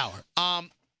baby shower.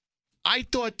 I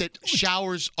thought that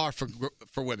showers are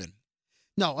for women.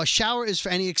 No, a shower is for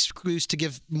any excuse to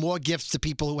give more gifts to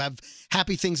people who have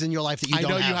happy things in your life that you don't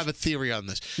have. I know you have a theory on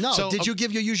this. No, so, did you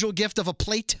give your usual gift of a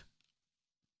plate?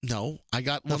 No, I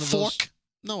got one of fork? Those.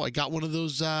 No, I got one of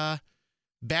those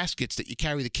baskets that you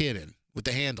carry the kid in with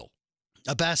the handle.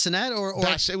 A bassinet or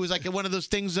it was like one of those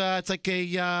things. It's like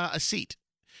a seat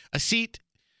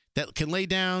that can lay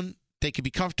down. They can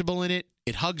be comfortable in it.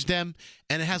 It hugs them,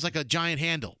 and it has like a giant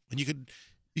handle, and you could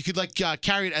like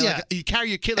carry it. Yeah. Like you carry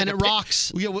your kid, like and it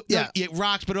rocks. It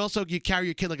rocks, but also you carry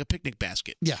your kid like a picnic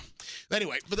basket. Yeah.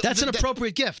 Anyway, that's an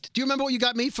appropriate gift. Do you remember what you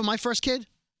got me for my first kid?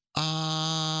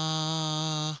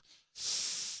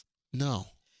 No.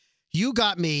 You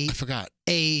got me. I forgot.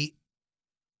 You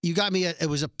got me. It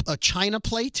was a china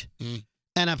plate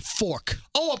and a fork.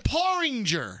 Oh, a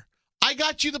porringer. I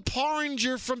got you the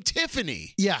porringer from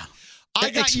Tiffany. Yeah.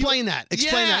 Explain that.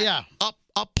 Yeah.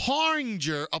 A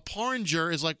porringer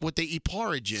is like what they eat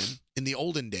porridge in the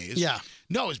olden days. Yeah.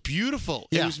 No, it's beautiful.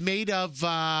 Yeah. It was made of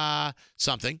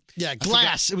something. Yeah,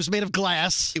 glass. It was made of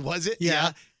glass. Was it?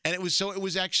 Yeah. And it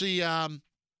was actually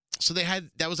so they had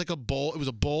that was like a bowl. It was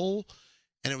a bowl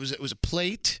and it was a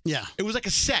plate. Yeah. It was like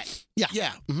a set. Yeah.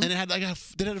 Yeah. Mm-hmm. And it had like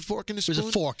did it have a fork and a spoon? It was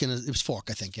a fork and it was fork,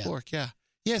 I think, yeah. Fork, yeah.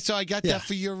 Yeah, so I got that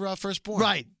for your firstborn.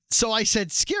 Right. So I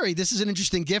said, Scary, this is an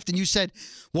interesting gift. And you said,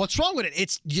 what's wrong with it?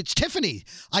 It's Tiffany.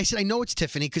 I said, I know it's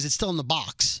Tiffany because it's still in the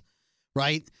box,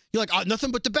 right? You're like, oh,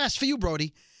 nothing but the best for you,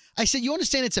 Brody. I said, you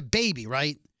understand it's a baby,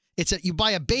 right? You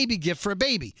buy a baby gift for a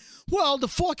baby. Well, the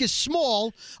fork is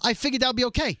small. I figured that would be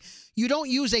okay. You don't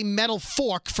use a metal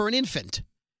fork for an infant,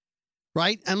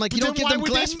 right? And like, you don't give them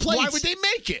glass plates. Why would they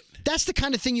make it? That's the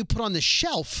kind of thing you put on the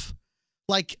shelf.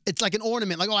 Like, it's like an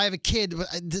ornament. Like, oh, I have a kid.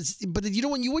 But you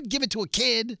don't. You wouldn't give it to a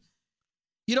kid.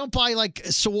 You don't buy like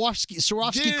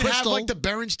Swarovski Did it crystal. have like the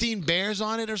Berenstein Bears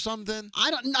on it or something?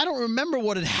 I don't remember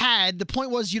what it had. The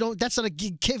point was, that's not a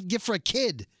gift for a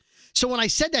kid. So when I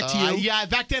said that to you, yeah,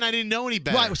 back then I didn't know any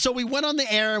better. Right. So we went on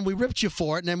the air and we ripped you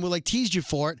for it, and then we like teased you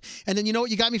for it, and then you know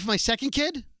what you got me for my second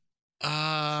kid?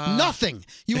 Nothing.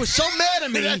 You were so mad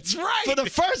at me. That's right. For the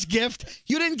first gift,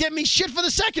 you didn't get me shit for the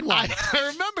second one.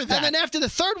 I remember that. And then after the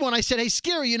third one, I said, "Hey,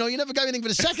 Scary, you never got anything for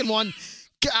the second one."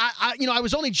 I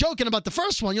was only joking about the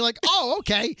first one. You're like, "Oh,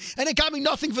 okay," and it got me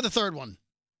nothing for the third one.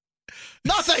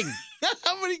 Nothing.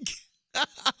 How many?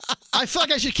 I feel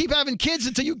like I should keep having kids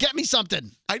until you get me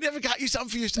something. I never got you something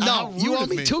for your. No, you owe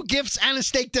me 2 gifts and a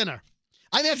steak dinner.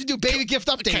 I may have to do baby gift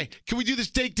update. Okay, can we do the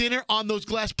steak dinner on those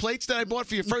glass plates that I bought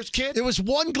for your first kid? It was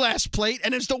one glass plate,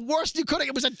 and it's the worst you could have.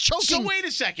 It was a choking. So wait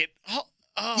a second.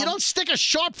 You don't stick a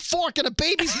sharp fork in a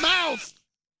baby's mouth.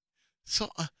 So,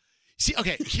 see,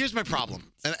 okay, here's my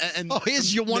problem. And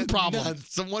here's your one problem.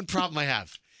 It's the one problem I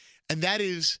have, and that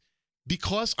is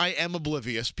because I am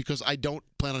oblivious, because I don't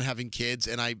plan on having kids,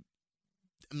 and I'm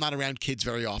not around kids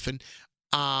very often.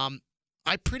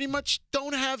 I pretty much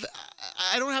don't have.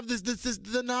 I don't have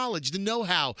the knowledge, the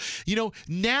know-how.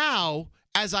 Now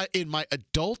in my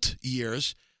adult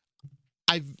years,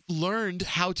 I've learned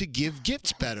how to give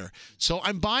gifts better. So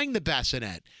I'm buying the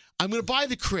bassinet. I'm going to buy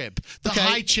the crib, the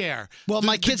high chair. Well,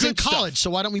 my kid's in college, stuff. so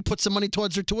why don't we put some money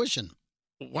towards their tuition?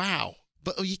 Wow.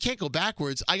 But you can't go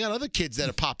backwards. I got other kids that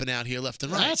are popping out here left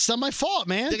and right. That's not my fault,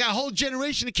 man. They got a whole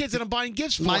generation of kids that I'm buying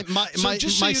gifts for. My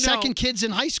second kid's in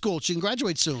high school. She can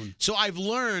graduate soon. So I've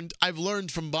learned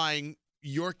from buying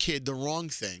your kid the wrong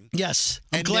thing. Yes.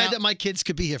 I'm glad that my kids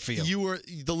could be here for you. You were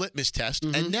the litmus test.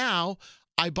 Mm-hmm. And now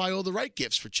I buy all the right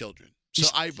gifts for children. So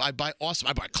I buy awesome.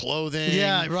 I buy clothing.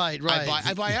 Yeah, right.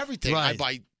 I buy everything. Right. I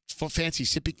buy fancy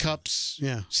sippy cups.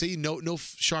 Yeah. See, no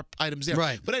sharp items there.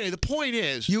 Right. But anyway, the point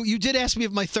is, you did ask me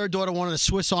if my third daughter wanted a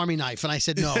Swiss Army knife, and I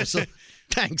said no. So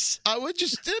thanks. I'm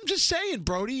just saying,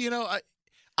 Brody. You know,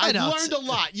 I've learned a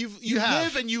lot. You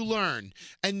live and you learn,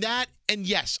 and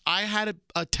yes, I had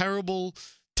a terrible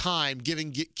time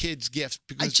giving kids gifts.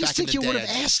 Because I just think you would have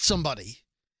asked somebody,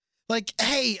 like,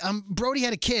 hey, Brody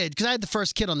had a kid, because I had the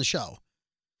first kid on the show.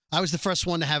 I was the first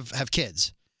one to have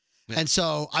kids, and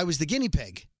so I was the guinea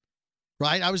pig.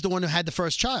 Right? I was the one who had the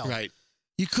first child. Right.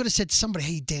 You could have said to somebody,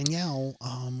 hey, Danielle,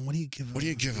 what do you give her? What do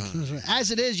you give her? As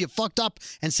it is, you fucked up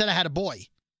and said I had a boy.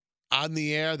 On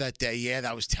the air that day, yeah,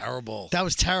 that was terrible. That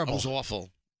was terrible. That was awful.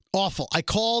 Awful. I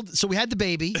called, so we had the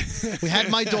baby. We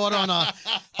had my daughter on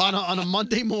a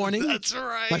Monday morning. That's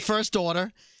right. My first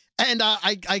daughter. And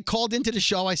I called into the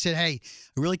show. I said, hey,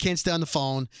 I really can't stay on the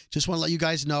phone. Just want to let you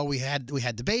guys know we had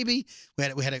the baby.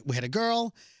 We had a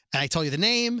girl. And I told you the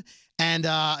name. And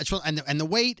the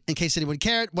weight, in case anyone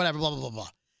cared, whatever, blah, blah, blah, blah.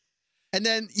 And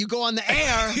then you go on the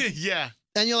air. Yeah.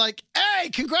 And you're like, hey,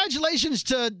 congratulations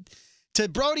to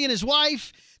Brody and his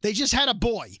wife. They just had a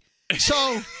boy. So,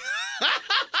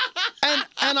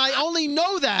 and I only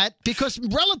know that because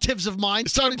relatives of mine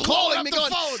started calling me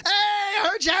going, hey, I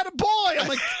heard you had a boy. I'm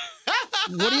like,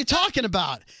 what are you talking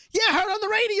about? Yeah, I heard on the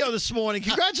radio this morning.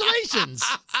 Congratulations.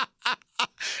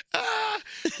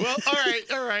 Well, all right.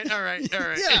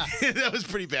 Yeah. That was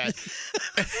pretty bad.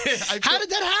 How did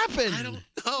that happen? I don't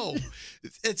know.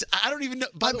 I don't even know.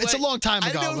 By the way, it's a long time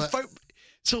ago.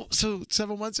 So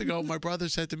several months ago, my brother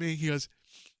said to me, he goes,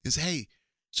 hey,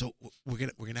 so we're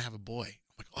gonna have a boy.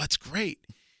 I'm like, oh, that's great.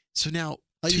 So now,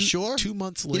 are you sure? 2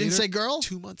 months later, you didn't say girl.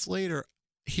 2 months later,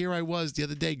 here I was the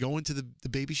other day going to the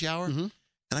baby shower. Mm-hmm.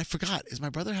 And I forgot, is my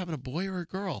brother having a boy or a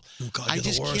girl? Oh, God, I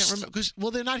just can't remember because,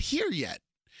 they're not here yet.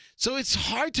 So it's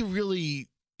hard to really,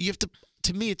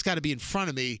 to me, it's got to be in front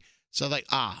of me. So like,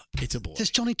 it's a boy.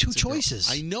 There's only two choices.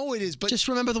 I know it is, but. Just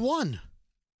remember the one.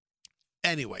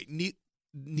 Anyway,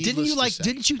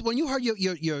 didn't you, when you heard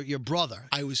your brother,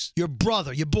 your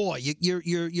brother, your boy,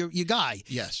 your guy.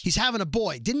 Yes. He's having a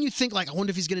boy. Didn't you think, like, I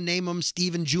wonder if he's going to name him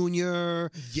Steven Jr.?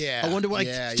 Yeah. I wonder what,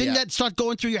 didn't that start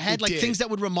going through your head? It like did. Things that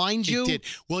would remind you? It did.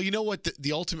 Well, you know what?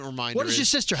 The ultimate reminder What does your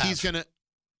sister have? He's going to,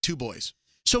 2 boys.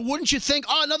 So wouldn't you think,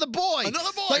 another boy?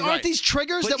 Another boy. Like, aren't these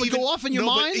triggers that would go off in your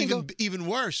mind? But even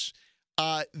worse.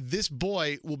 This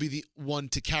boy will be the one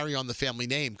to carry on the family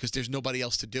name because there's nobody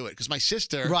else to do it. Because my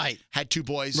sister had 2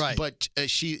 boys, but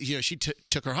she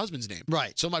took her husband's name.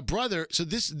 Right. So my brother,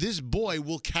 this boy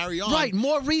will carry on. Right.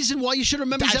 More reason why you should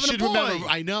remember he's having a boy. Remember,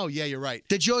 I know. Yeah, you're right.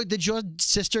 Did your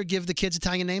sister give the kids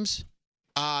Italian names?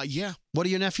 Yeah. What are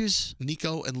your nephews?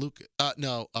 Nico and Luca.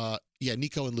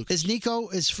 Nico and Lucas. Is Nico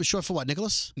for short for what?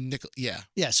 Nicholas? Yeah.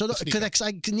 Yeah. So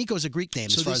Nico is a Greek name.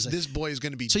 So this boy is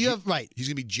going to be. So you have right. He's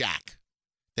going to be Jack.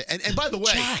 And by the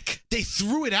way, Jack. They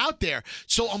threw it out there.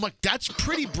 So I'm like, that's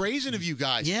pretty brazen of you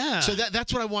guys. Yeah. So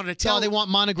that's what I wanted to tell. Oh, they want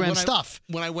monogram stuff.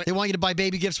 When I went, they want you to buy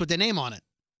baby gifts with their name on it.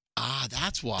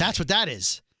 That's why. That's what that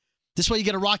is. This way you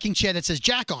get a rocking chair that says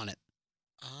Jack on it.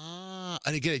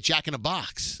 And you get a Jack in a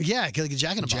box. Yeah, get a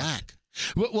Jack in a box.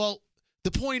 Well,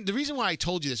 the reason why I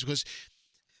told you this was.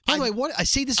 By the way,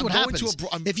 this is what happens.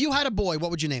 If you had a boy,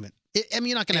 what would you name it? I mean,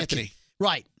 you're not going to have Anthony.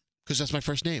 Right. Because that's my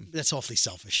first name. That's awfully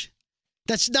selfish.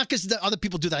 That's not because the other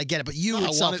people do that. I get it, but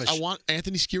it's selfish. I want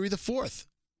Anthony Skiri the 4th.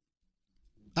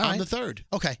 I'm the 3rd.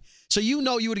 Okay. So you would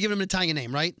have given him an Italian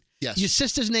name, right? Yes. Your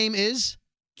sister's name is?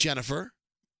 Jennifer.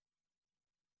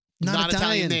 Not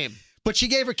Italian name. But she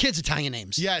gave her kids Italian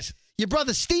names. Yes. Your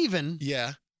brother Steven.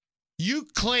 Yeah. You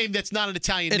claim that's not an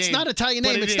Italian name. It's not Italian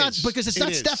name. It's not because it's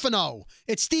not is. Stefano.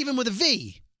 It's Steven with a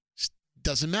V.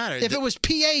 Doesn't matter. If it was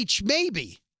PH,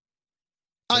 maybe.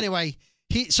 Anyway,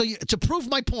 to prove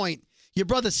my point, your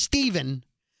brother Steven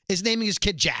is naming his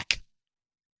kid Jack.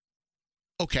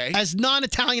 Okay. As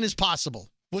non-Italian as possible.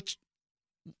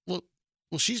 Well,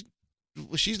 she's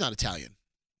not Italian.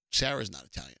 Sarah's not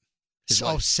Italian.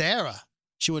 Sarah.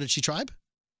 Is she tribe?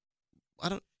 I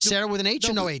don't. Sarah with an H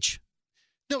or no H?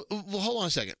 No. Well, hold on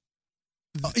a second.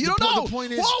 You don't know. The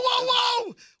point is,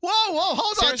 whoa!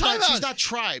 Hold on, time out. She's not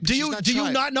tribe. Do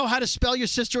you not know how to spell your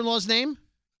sister-in-law's name?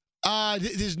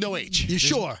 There's no H. You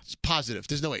sure? It's positive.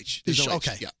 There's no H. There's no H.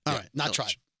 Okay. Yeah. All right. Not no tribe.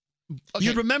 H. Okay.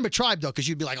 You'd remember tribe, though, because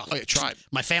you'd be like, oh, yeah, tribe.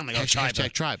 My family goes tribe.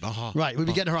 Hashtag tribe. Uh-huh. Right. We'd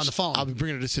be getting her on the phone. I'll be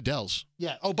bringing her to Siddell's.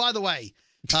 Yeah. Oh, by the way.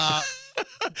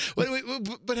 Wait,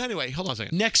 but anyway, hold on a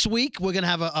second. Next week, we're going to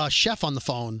have a chef on the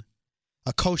phone,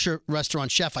 a kosher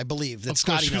restaurant chef, I believe, that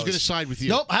Scotty knows. Who's going to side with you?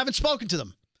 Nope, I haven't spoken to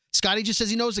them. Scotty just says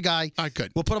he knows the guy. All right,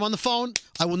 good. We'll put him on the phone.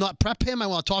 I will not prep him. I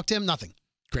want to talk to him. Nothing.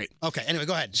 Great. Okay, anyway,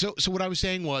 go ahead. So what I was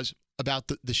saying was about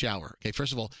the shower. Okay,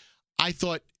 first of all, I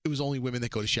thought it was only women that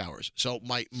go to showers. So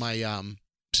my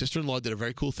sister-in-law did a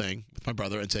very cool thing with my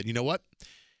brother and said, you know what?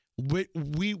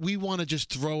 We want to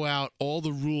just throw out all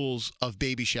the rules of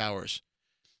baby showers.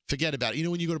 Forget about it. You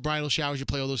know when you go to bridal showers, you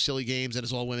play all those silly games and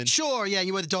it's all women? Sure, yeah,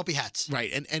 you wear the dopey hats.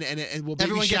 Right, and well, baby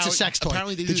everyone gets a sex toy.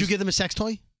 Apparently did you give them a sex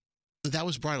toy? That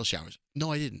was bridal showers.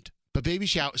 No, I didn't. But baby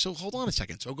shower. So hold on a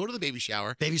second. So go to the baby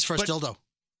shower. Baby's first dildo.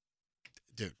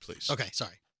 Dude, please. Okay,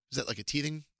 sorry. Is that like a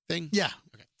teething thing? Yeah.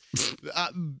 Okay.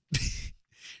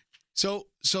 So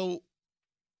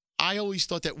I always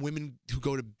thought that women who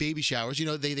go to baby showers, you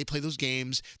know, they play those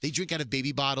games. They drink out of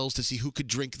baby bottles to see who could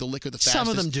drink the liquor the fastest. Some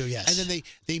of them do, yes. And then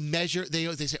they measure.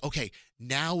 They say, okay,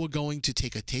 now we're going to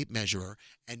take a tape measure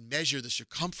and measure the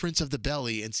circumference of the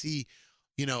belly and see,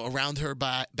 you know, around her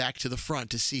back to the front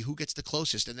to see who gets the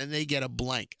closest. And then they get a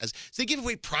blank. So they give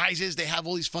away prizes. They have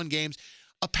all these fun games.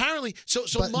 Apparently, so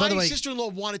my sister-in-law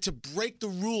wanted to break the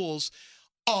rules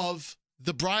of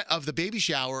the baby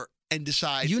shower and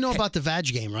decide. You know about the vag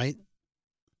game, right?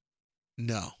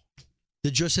 No.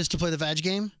 Did your sister play the vag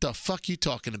game? The fuck you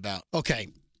talking about? Okay.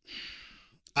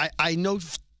 I know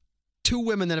two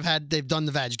women that they've done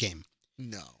the vag game.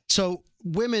 No. So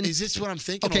women. Is this what I'm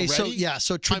thinking? Okay, already? so yeah,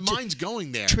 so my mind's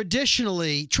going there.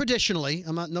 Traditionally,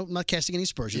 I'm not casting any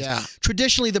aspersions. Yeah.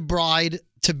 Traditionally, the bride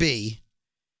to be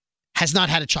has not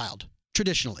had a child.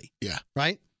 Traditionally. Yeah.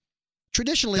 Right.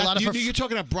 Traditionally, a lot of you're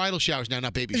talking about bridal showers now,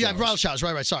 not baby showers. Yeah, bridal showers.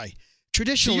 Right. Sorry.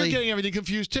 Traditionally, so you're getting everything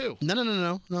confused too.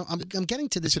 No. I'm getting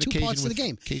to this. Two parts of the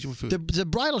game. Occasion with food. The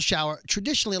bridal shower.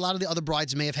 Traditionally, a lot of the other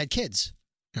brides may have had kids.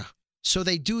 Yeah. So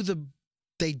they do the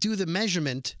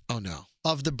measurement. Oh no.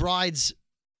 Of the bride's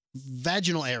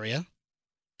vaginal area,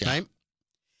 yeah. Right?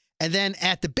 And then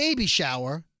at the baby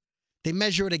shower, they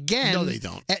measure it again. No, they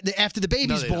don't. After the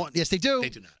baby's born. Don't. Yes, they do. They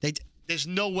do not. There's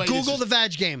no way. Google the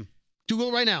vag game. Google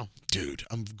it right now. Dude,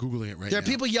 I'm Googling it right now. There are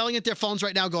people yelling at their phones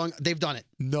right now going, they've done it.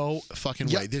 No fucking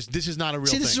way. This is not a real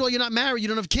thing. See, this is why you're not married. You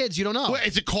don't have kids. You don't know. Wait,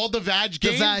 is it called the vag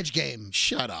game? The vag game.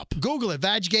 Shut up. Google it.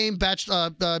 Vag game,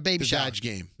 baby shower. Vag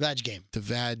game. Vag game. The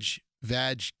vag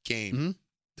game. Mm-hmm.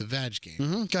 The vag game.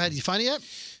 Mm-hmm. Go ahead. Did you find it yet?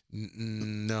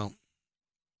 No.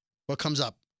 What comes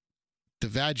up? The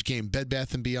vag game, Bed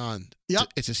Bath & Beyond.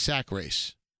 Yep. It's a sack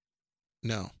race.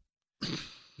 No.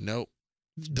 Nope.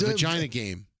 The vagina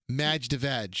game. Madge the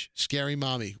Vag. Scary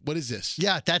Mommy. What is this?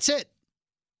 Yeah, that's it.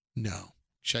 No.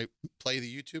 Should I play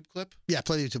the YouTube clip? Yeah,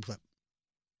 play the YouTube clip.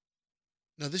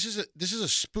 No, this is a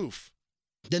spoof.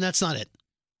 Then that's not it.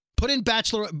 Put in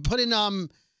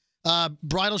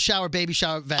bridal shower, baby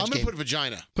shower, vag game. I'm going to put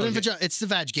vagina. Put in vagina. It's the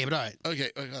vag game, but all right. Okay.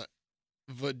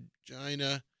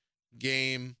 Vagina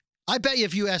game. I bet you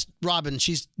if you asked Robin,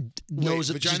 knows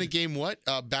it. Vagina game what?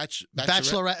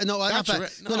 Bachelorette.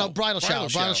 No, no, bridal shower.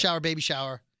 Bridal shower, baby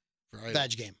shower,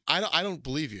 vag game. I don't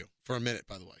believe you for a minute,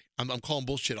 by the way. I'm calling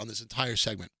bullshit on this entire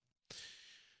segment.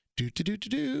 It's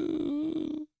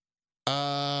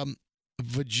on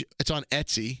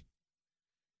Etsy.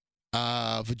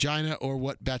 Vagina or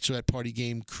what bachelorette party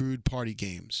game? Crude party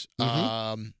games.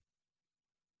 Mm-hmm.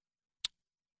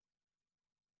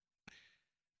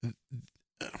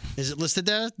 Is it listed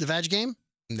there? The vag game?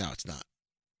 No, it's not.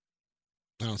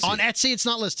 I don't see on Etsy, it's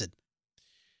not listed.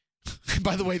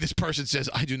 By the way, this person says,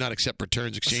 I do not accept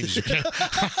returns, exchanges.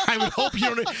 I would hope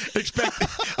you don't expect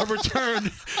a return.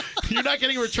 You're not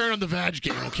getting a return on the vag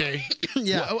game, okay?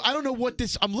 Yeah. Well, I don't know what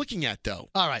this I'm looking at, though.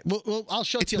 All right. Well, I'll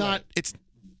show it to you later.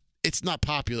 It's not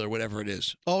popular, whatever it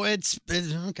is. Oh, it's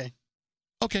okay.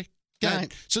 Okay. Got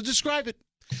it. So describe it.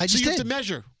 I just you have to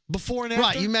measure before and after?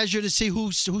 Right. You measure to see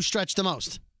who stretched the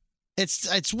most.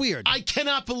 It's weird. I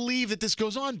cannot believe that this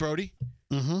goes on, Brody.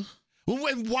 Mm-hmm.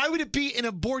 Well, why would it be in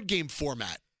a board game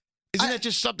format? Isn't that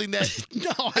just something that?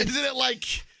 No, isn't it like?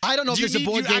 I don't know if there's a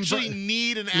board game. You actually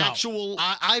need an actual.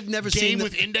 I've never game seen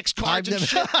with index cards.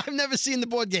 I've never seen the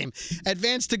board game.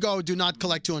 Advance to go. Do not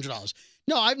collect $200.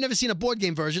 No, I've never seen a board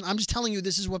game version. I'm just telling you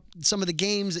this is what some of the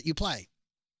games that you play.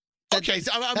 Okay,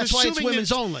 so I'm that's assuming why it's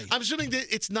women's only. I'm assuming that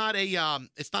it's not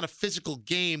a physical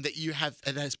game that you have.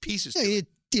 It has pieces. To it.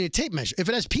 You need a tape measure. If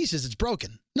it has pieces, it's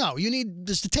broken. No, you need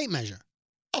just the tape measure.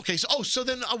 Okay, so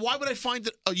then why would I find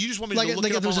that? Oh, you just want me to look like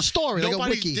it if up there's a story, like a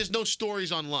wiki. There's no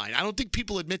stories online. I don't think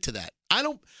people admit to that. I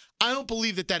don't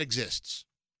believe that exists.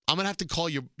 I'm gonna have to call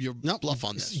your bluff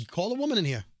on this. Call a woman in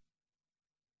here.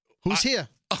 Who's here?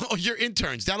 Oh, your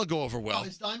interns. That'll go over well. Oh,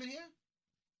 is Diamond here?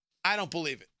 I don't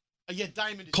believe it. Yeah,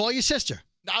 Diamond is Call your sister.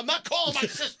 No, I'm not calling my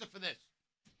sister for this.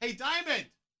 Hey, Diamond.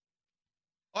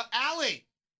 Or Allie.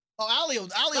 Oh, Allie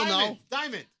will know.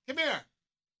 Diamond, come here.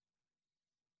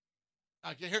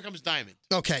 Okay, here comes Diamond.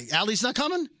 Okay, Allie's not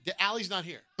coming? Yeah, Allie's not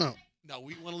here. Oh. No,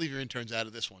 we want to leave your interns out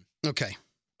of this one. Okay.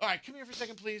 All right, come here for a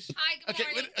second, please. Hi, good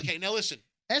morning. Okay, now listen.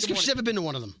 Ask if she's ever been to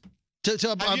one of them.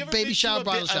 To a baby shower,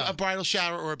 bridal shower. A bridal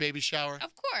shower or a baby shower? Of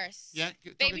course. Yeah?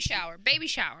 Baby shower.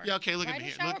 Yeah, okay, look at me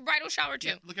here. Bridal shower, bridal shower, too.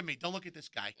 Yeah, look at me. Don't look at this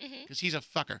guy, because he's a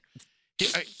fucker.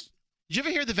 Did you ever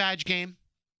hear the Vag game?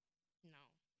 No.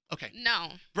 Okay. No.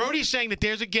 Brody's saying that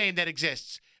there's a game that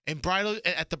exists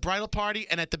at the bridal party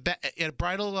and at a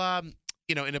bridal,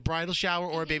 in a bridal shower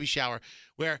or a baby shower,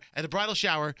 where at the bridal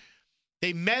shower,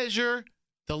 they measure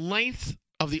the length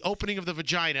of the opening of the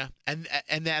vagina and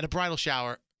at a bridal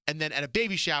shower, and then at a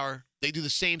baby shower, they do the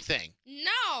same thing.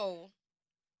 No.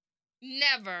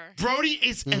 Never. Brody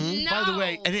is, and by the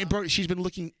way, No. and Brody, she's been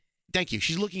looking. Thank you.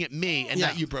 She's looking at me and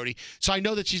not you, Brody. So I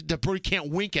know that Brody can't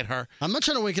wink at her. I'm not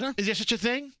trying to wink at her. Is there such a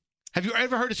thing? Have you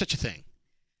ever heard of such a thing?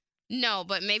 No,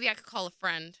 but maybe I could call a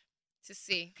friend to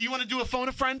see. You want to do a phone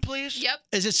a friend, please? Yep.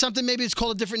 Is it something maybe it's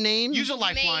called a different name? Use a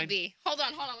lifeline. Maybe. Hold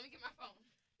on. Let me get my phone.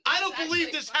 I don't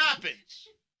believe this happens.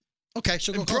 Okay,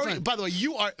 so go call a Brody, friend. by the way,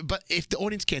 but if the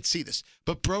audience can't see this,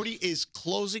 but Brody is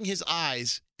closing his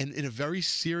eyes and in a very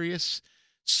serious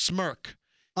smirk.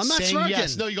 I'm not saying smirking.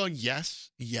 Yes. No, you're going,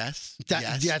 yes, yes,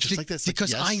 yes. Yeah, just like this.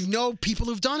 Because like, yes. I know people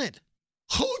who've done it.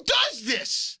 Who does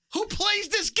this? Who plays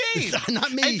this game?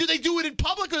 Not me. And do they do it in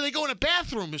public or do they go in a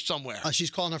bathroom or somewhere?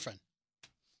 She's calling her friend.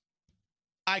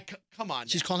 Come on.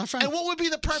 She's now. calling her friend. And what would be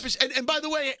the purpose? And by the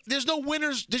way, there's no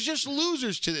winners. There's just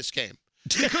losers to this game.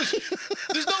 Because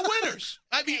there's no winners.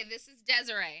 I mean, Okay, this is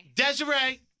Desiree.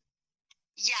 Desiree,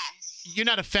 Yes. you're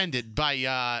not offended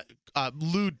by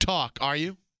lewd talk, are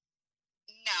you?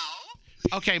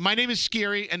 No. Okay, my name is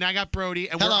Scary, and I got Brody,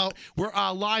 and Hello. we're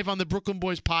live on the Brooklyn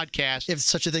Boys podcast. If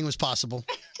such a thing was possible.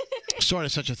 Sort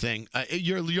of such a thing.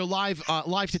 You're live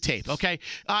to tape. Okay.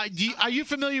 Are you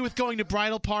familiar with going to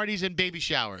bridal parties and baby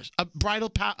showers?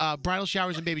 Bridal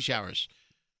showers and baby showers.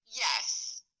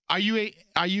 Yes. Are you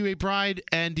a bride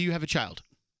and do you have a child?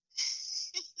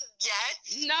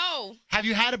 Yes. No. Have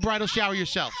you had a bridal shower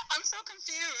yourself? I'm so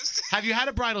confused. Have you had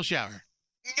a bridal shower?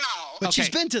 No. But she's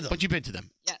been to them. But you've been to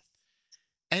them. Yes.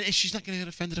 And she's not going to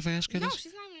get offended if I ask her No, this?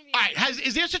 she's not going to be. All right.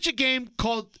 Is there such a game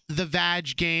called the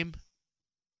Vag game?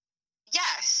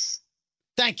 Yes.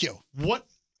 Thank you.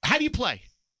 How do you play?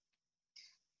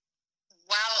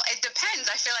 Well, it depends.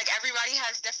 I feel like everybody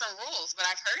has different rules, but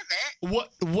I've heard of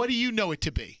it. What do you know it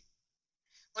to be?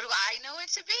 What do I know it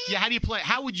to be? Yeah, how do you play?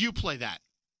 How would you play that?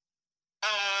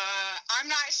 I'm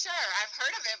not sure. I've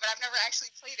heard of it, but I've never actually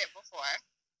played it before.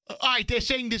 All right, they're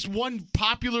saying this one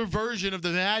popular version of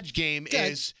the Vag game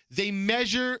is they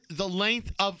measure the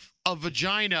length of a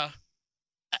vagina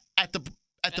at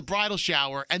the bridal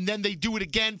shower, and then they do it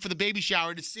again for the baby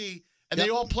shower to see, and they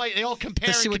all compare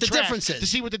to see and what the contrast difference is. To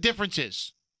see what the difference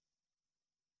is.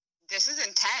 This is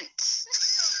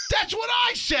intense. That's what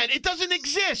I said. It doesn't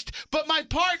exist. But my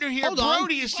partner here, Hold on.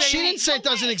 Brody, is saying She didn't say it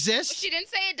doesn't exist. She didn't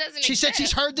say it doesn't She exist. said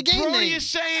she's heard the game Brody name. is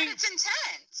saying It's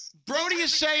intense. Brody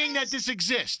is saying that this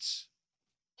exists.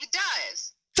 It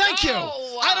does. Thank you.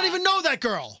 Oh, I don't even know that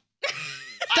girl. I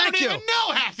Thank don't you. even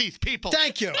know half these people.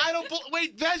 Thank you. I don't.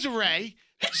 Wait, Desiree,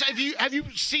 have you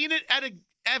seen it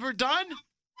ever done?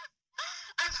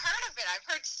 I've heard of it.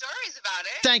 I've heard stories about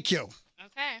it. Thank you.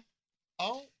 Okay.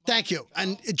 Oh. Thank you.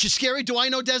 And just Scary, do I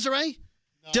know Desiree?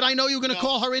 No. Did I know you were going to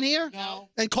call her in here? No.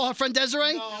 And call her friend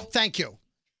Desiree? No. Thank you.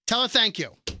 Tell her thank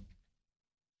you.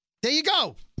 There you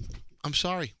go. I'm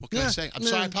sorry. What can I say? I'm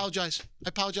sorry. I apologize.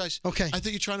 Okay. I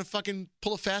think you're trying to fucking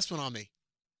pull a fast one on me.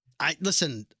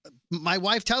 Listen, my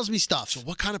wife tells me stuff. So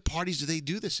what kind of parties do they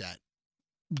do this at?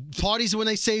 Parties when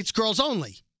they say it's girls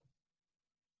only.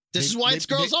 This is why it's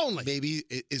girls only. Maybe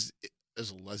is a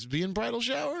lesbian bridal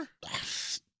shower?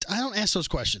 I don't ask those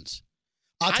questions.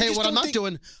 I'll tell you what I'm not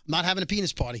doing. I'm not having a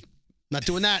penis party. Not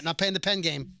doing that. Not playing the pen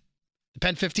game. The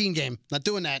pen 15 game. Not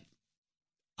doing that.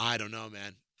 I don't know,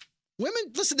 man.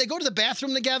 Women, listen, they go to the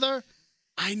bathroom together.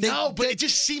 I know, but it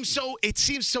just seems so. It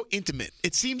seems so intimate.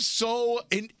 It seems so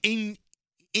invading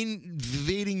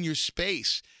your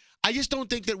space. I just don't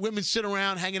think that women sit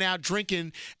around hanging out,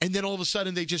 drinking, and then all of a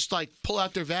sudden they just like pull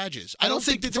out their vages. I don't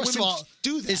think that first women of all,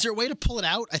 do that. Is there a way to pull it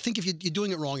out? I think if you're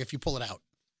doing it wrong if you pull it out.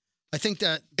 I think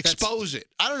that's expose it.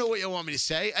 I don't know what you want me to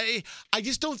say. I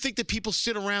just don't think that people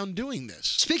sit around doing this.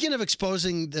 Speaking of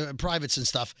exposing the privates and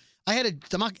stuff,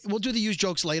 we'll do the used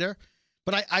jokes later,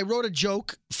 but I wrote a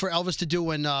joke for Elvis to do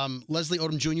when Leslie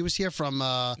Odom Jr. was here from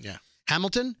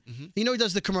Hamilton. Mm-hmm. You know he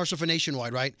does the commercial for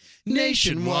Nationwide, right?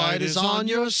 Nationwide is on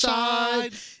your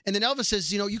side. And then Elvis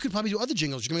says, you could probably do other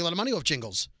jingles. You're going to make a lot of money off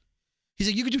jingles. He's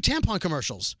like, you could do tampon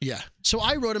commercials. Yeah. So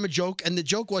I wrote him a joke, and the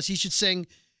joke was he should sing,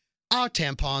 our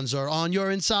tampons are on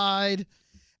your inside.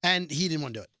 And he didn't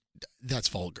want to do it. That's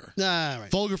vulgar. All right.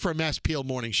 Vulgar for a Mass Appeal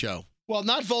morning show. Well,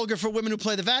 not vulgar for women who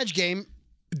play the vag game.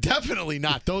 Definitely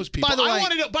not those people. By the way, I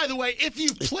want to know, by the way, if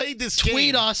you've played this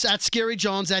tweet game. us at Scary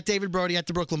Jones, at David Brody, at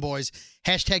the Brooklyn Boys,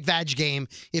 #VagGame,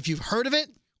 if you've heard of it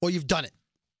or you've done it.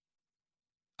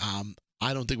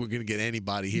 I don't think we're going to get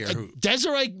anybody here.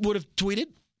 Desiree would have tweeted.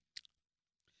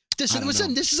 This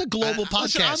is a global podcast.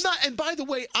 Listen, I'm not, and by the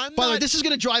way, By the way, this is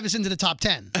going to drive us into the top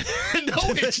 10. No,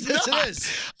 it's not. It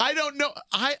is. I don't know.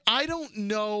 I don't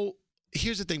know.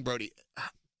 Here's the thing, Brody.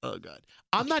 Oh, God.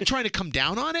 I'm not trying to come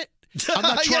down on it. I'm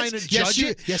not trying to judge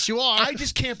it. Yes, you are. I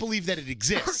just can't believe that it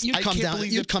exists. You'd come down on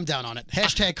it. #come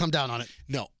down on it.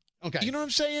 No. Okay. You know what I'm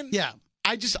saying? Yeah.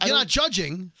 You're not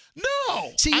judging.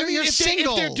 No. See, you're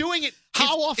single. If they're doing it.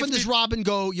 How often does Robin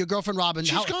go, your girlfriend Robin?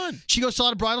 She's gone. She goes to a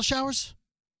lot of bridal showers?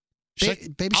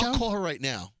 Baby shower? I'll call her right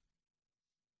now.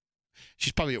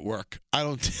 She's probably at work. I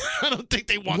don't think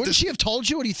they want Wouldn't this. she have told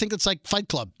you, or do you think it's like Fight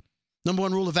Club? Number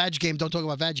one rule of Vag Game, don't talk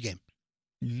about Vag Game.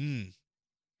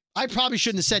 I probably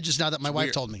shouldn't have said just now that my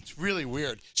wife told me. It's really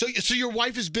weird. So your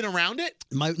wife has been around it?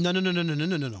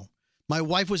 No. My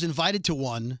wife was invited to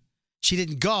one. She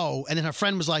didn't go, and then her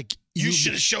friend was like, You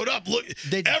should have showed up. Look,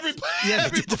 everybody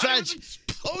was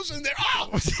exposing their... Oh!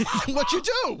 What'd you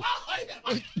do?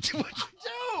 What'd you do?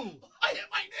 I hit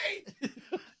my knee.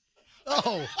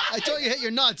 Oh, I thought you hit your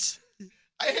nuts.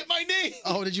 I hit my knee.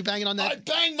 Oh, did you bang it on that? I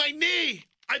banged my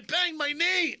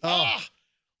knee. Oh.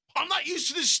 I'm not used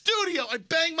to the studio. I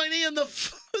banged my knee on the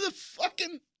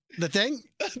fucking... The thing?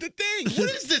 The thing. What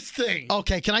is this thing?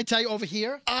 Okay, can I tell you over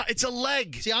here? It's a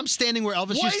leg. See, I'm standing where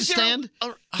Elvis used to stand.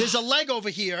 There's a leg over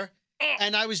here,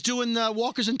 and I was doing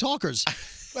Walkers and Talkers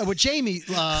with Jamie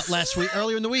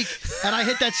earlier in the week, and I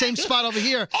hit that same spot over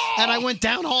here, and I went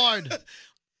down hard.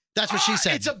 That's what she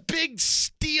said. It's a big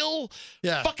steel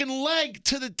fucking leg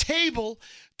to the table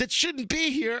that shouldn't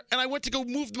be here, and I went to go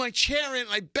move my chair in,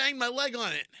 and I banged my leg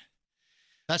on it.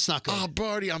 That's not good. Oh,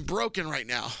 Brody, I'm broken right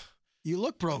now. You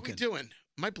look broken. What are we doing?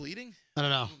 Am I bleeding? I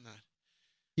don't know.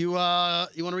 You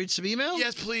want to read some email?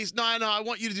 Yes, please. No. I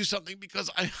want you to do something because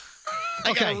I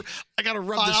Okay. gotta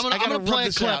rub this. I gotta rub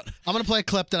this out. I'm gonna play a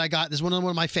clip that I got. This is one of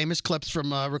my famous clips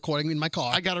from recording in my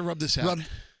car. I gotta rub this out.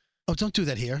 Oh, don't do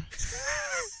that here.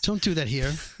 Don't do that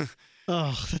here.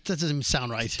 Oh, that doesn't even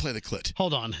sound right. Play the clit.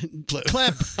 Hold on. Clip.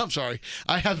 I'm sorry.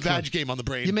 I have Vag Game on the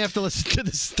brain. You may have to listen to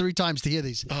this 3 times to hear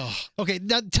these. Oh. Okay,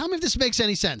 now tell me if this makes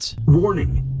any sense.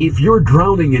 Warning. If you're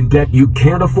drowning in debt you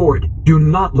can't afford, do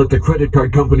not let the credit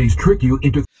card companies trick you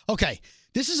into... Okay,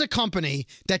 this is a company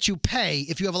that you pay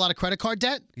if you have a lot of credit card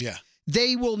debt. Yeah.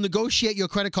 They will negotiate your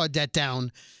credit card debt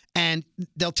down, and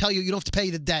they'll tell you don't have to pay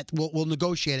the debt. We'll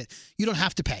negotiate it. You don't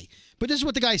have to pay. But this is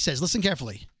what the guy says. Listen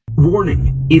carefully.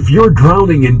 Warning. If you're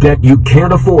drowning in debt you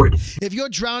can't afford. If you're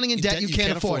drowning in debt you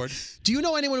can't afford. Do you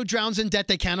know anyone who drowns in debt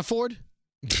they can't afford?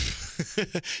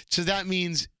 So that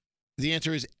means the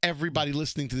answer is everybody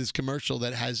listening to this commercial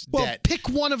that has well, debt. Pick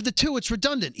one of the two. It's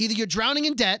redundant. Either you're drowning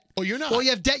in debt or you're not. Or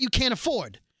you have debt you can't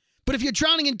afford. But if you're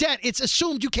drowning in debt, it's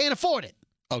assumed you can't afford it.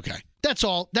 Okay. That's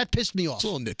all. That pissed me off. It's a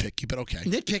little nitpicky, but okay.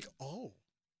 Nitpick? Oh.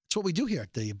 That's what we do here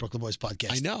at the Brooklyn Boys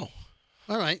podcast. I know.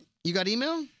 All right. You got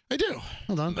email? I do.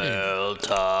 Hold on. Mail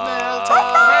time.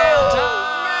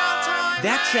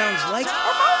 That sounds like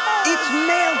it's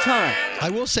mail time. I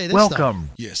will say this, Welcome.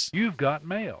 though. Yes. You've got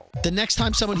mail. The next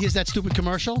time someone hears that stupid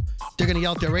commercial, they're going to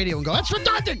yell at their radio and go, that's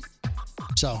redundant.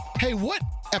 So. Hey, what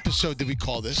episode did we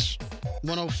call this?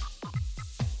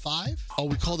 105? Oh,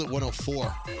 we called it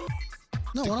 104.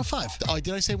 No, 105. Oh,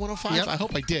 did I say 105? Yep. I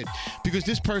hope I did. Because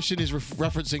this person is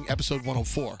referencing episode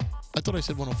 104. I thought I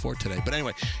said 104 today. But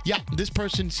anyway, yeah, this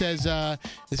person says,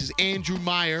 this is Andrew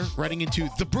Meyer writing into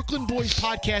the Brooklyn Boys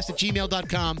Podcast at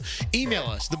gmail.com. Email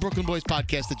us, the Brooklyn Boys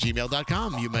Podcast at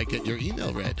gmail.com. You might get your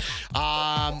email read.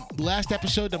 Last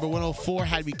episode, number 104,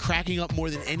 had me cracking up more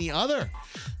than any other.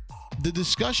 The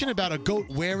discussion about a goat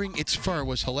wearing its fur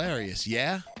was hilarious.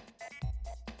 Yeah?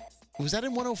 Was that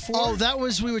in 104? Oh, that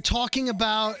was, we were talking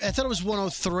about, I thought it was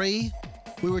 103.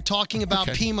 we were talking about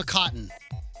Pima cotton,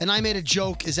 and I made a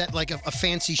joke. Is that like a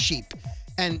fancy sheep?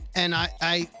 And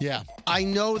I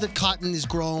know that cotton is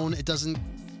grown. It doesn't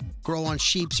grow on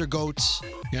sheeps or goats.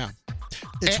 Yeah.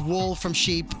 It's wool from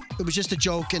sheep. It was just a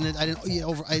joke, and I didn't.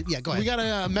 Go ahead. We got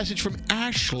a message from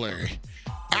Ashley.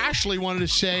 Ashley wanted to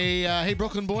say, "Hey,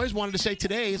 Brooklyn boys, wanted to say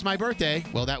today is my birthday."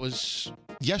 Well, that was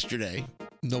yesterday,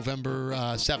 November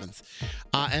 7th,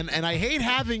 and I hate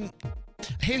having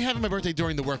my birthday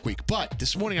during the work week, but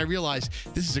this morning I realized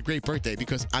this is a great birthday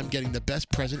because I'm getting the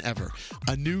best present ever.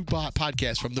 A new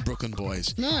podcast from the Brooklyn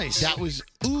Boys. Nice. That was,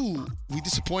 we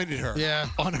disappointed her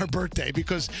on her birthday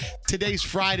because today's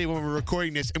Friday when we're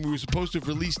recording this and we were supposed to have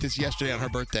released this yesterday on her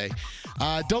birthday.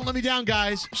 Don't let me down,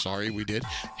 guys. Sorry, we did.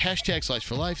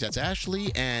 #Slice4Life. That's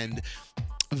Ashley. And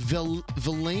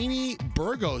Vilani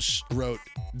Burgos wrote,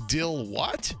 Dill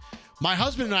what? My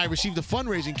husband and I received a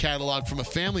fundraising catalog from a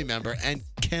family member, and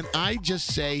can I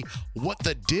just say, what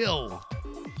the dill?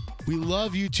 We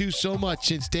love you two so much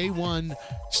since day one.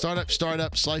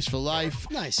 Startup, Slice for Life.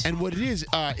 Nice. And what it is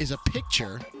a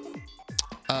picture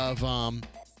of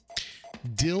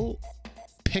dill,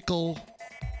 pickle,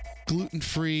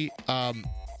 gluten-free.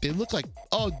 They look like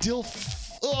dill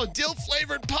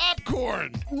flavored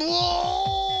popcorn.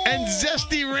 Whoa! And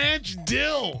zesty ranch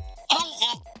dill.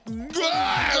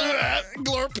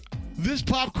 Glorp. This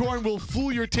popcorn will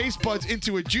fool your taste buds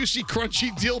into a juicy,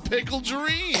 crunchy dill pickle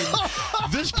dream.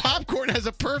 This popcorn has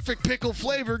a perfect pickle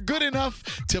flavor, good enough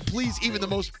to please even the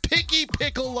most picky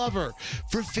pickle lover.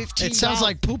 For $15, it sounds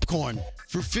like poop corn.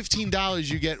 For $15,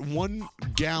 you get 1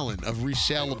 gallon of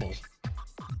resellable.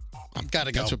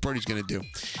 Gotta go. That's what Brody's going to do,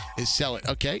 is sell it.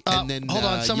 Okay, and then hold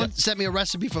on. Someone sent me a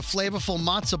recipe for flavorful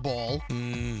matzo ball.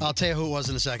 I'll tell you who it was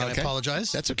in a second. Okay. I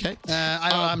apologize. That's okay.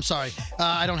 I'm sorry.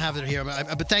 I don't have it here,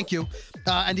 but thank you.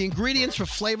 And the ingredients for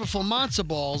flavorful matzo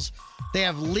balls, they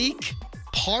have leek,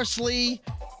 parsley,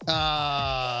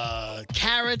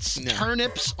 carrots,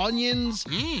 turnips, onions,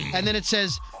 and then it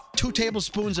says 2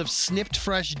 tablespoons of snipped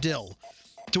fresh dill.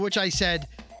 To which I said,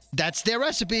 that's their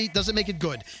recipe. Doesn't make it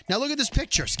good. Now look at this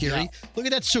picture, Scary. Yeah. Look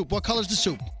at that soup. What color's the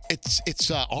soup?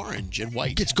 It's orange and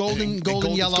white. It's golden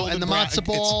yellow, and the matzo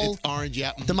ball. It's orange,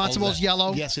 yeah. The matzo ball's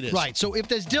yellow. Yes, it is. Right. So if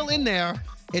there's dill in there,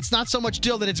 it's not so much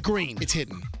dill that it's green. It's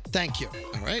hidden. Thank you.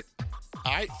 All right.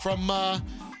 From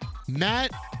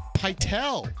Matt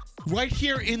Pytel, right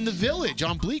here in the Village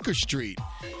on Bleecker Street,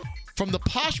 from the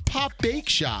Posh Pop Bake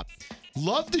Shop.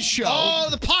 Love the show. Oh,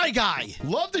 the pie guy.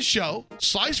 Love the show.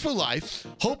 Slice for Life.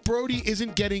 Hope Brody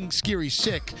isn't getting Scary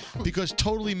sick because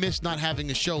totally missed not having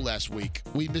a show last week.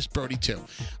 We missed Brody too.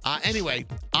 Anyway,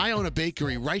 I own a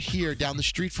bakery right here down the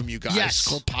street from you guys. Yes.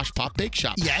 Called Posh Pop Bake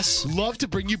Shop. Yes. Love to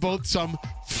bring you both some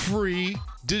free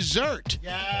dessert.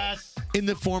 Yes. In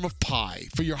the form of pie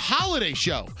for your holiday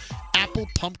show. Apple,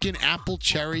 pumpkin, apple,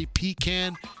 cherry,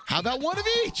 pecan. How about one of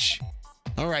each?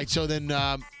 All right, so then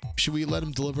should we let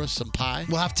him deliver us some pie?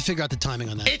 We'll have to figure out the timing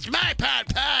on that. It's my pie.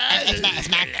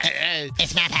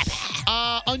 It's my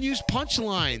pie. Unused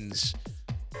punchlines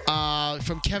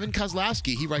from Kevin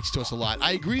Kozlowski. He writes to us a lot.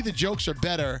 I agree the jokes are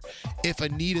better if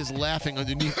Anita's laughing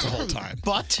underneath the whole time.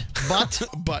 But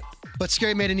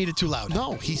Scary made Anita too loud.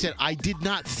 No, he said, I did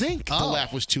not think the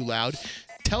laugh was too loud.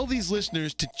 Tell these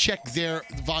listeners to check their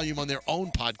volume on their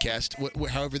own podcast,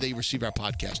 however they receive our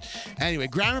podcast. Anyway,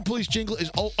 Grammar Police jingle is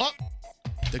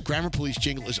the Grammar Police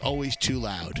jingle is always too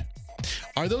loud.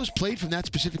 Are those played from that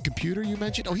specific computer you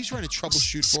mentioned? Oh, he's trying to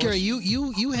troubleshoot for Scary, us.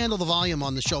 you handle the volume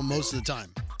on the show most of the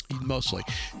time. Mostly.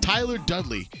 Tyler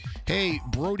Dudley. Hey,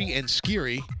 Brody and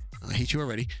Scary. I hate you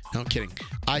already. No, I'm kidding.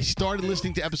 I started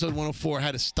listening to episode 104. I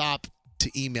had to stop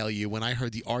to email you when I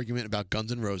heard the argument about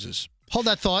Guns N' Roses. Hold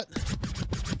that thought.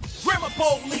 Grammar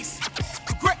Police.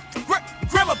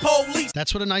 Grammar Police.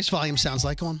 That's what a nice volume sounds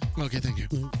like on. Okay, thank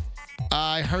you.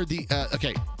 I heard the,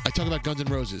 I talk about Guns N'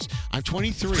 Roses. I'm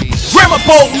 23. Grammar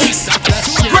Police.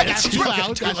 That's too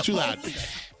loud. That's too loud.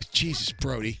 Jesus,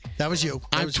 Brody. That was you.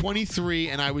 I'm 23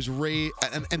 and I was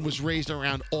raised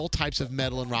around all types of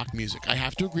metal and rock music. I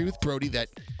have to agree with Brody that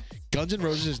Guns N'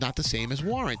 Roses is not the same as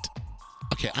Warrant.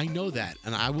 Okay, I know that,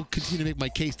 and I will continue to make my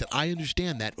case that I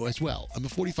understand that as well. I'm a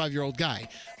 45-year-old guy.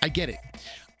 I get it.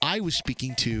 I was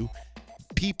speaking to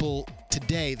people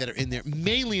today that are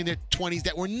mainly in their 20s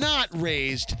that were not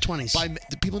raised 20s by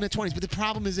the people in their 20s. But the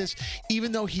problem is this: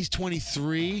 even though he's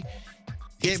 23,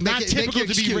 it's not typical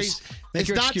to be raised. It's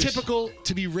not typical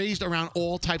to be raised around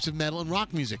all types of metal and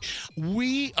rock music.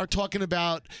 We are talking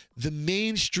about the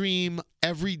mainstream,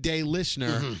 everyday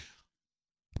listener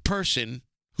person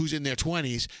who's in their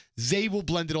 20s. They will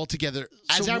blend it all together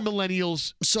as our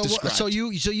millennials described. So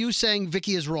you saying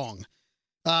Vicky is wrong?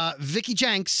 Vicky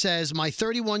Jenks says, my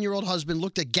 31-year-old husband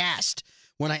looked aghast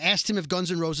when I asked him if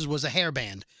Guns N' Roses was a hair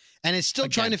band and is still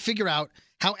trying to figure out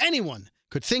how anyone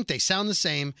could think they sound the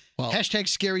same. Well, hashtag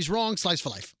Scary's wrong, slice for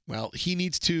life. Well, he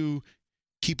needs to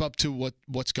keep up to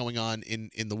what's going on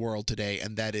in the world today,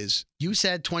 and that is... You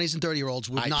said 20s and 30-year-olds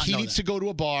would not know He needs to go to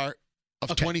a bar of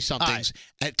 20-somethings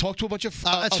and talk to a bunch of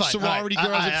sorority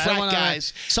girls and frat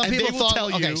guys. Some people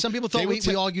thought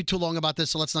we argued too long about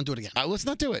this, so let's not do it again. Let's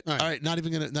not do it. All right, not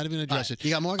even gonna address it. You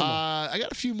got more? I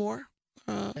got a few more.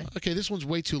 Okay, this one's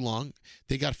way too long.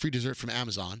 They got free dessert from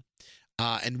Amazon,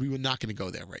 and we were not going to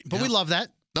go there right now. But we love that.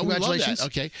 No, Congratulations. We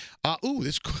love that.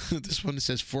 Okay. This one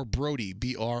says for Brody,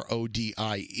 Brodie.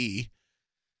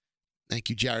 Thank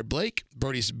you, Jared Blake.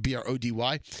 Brody's Brody.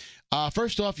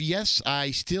 First off, yes,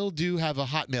 I still do have a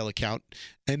Hotmail account,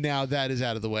 and now that is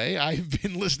out of the way. I've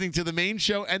been listening to the main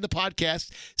show and the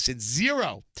podcast since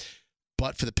 0.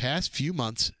 But for the past few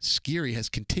months, Scary has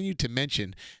continued to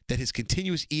mention that his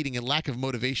continuous eating and lack of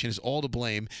motivation is all to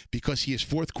blame because he is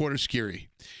fourth quarter Scary.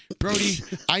 Brody,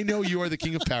 I know you are the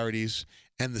king of parodies,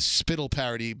 and the Spittle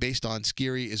parody based on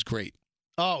Scary is great.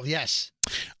 Oh, yes.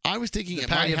 I was thinking at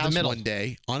my house one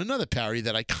day on another parody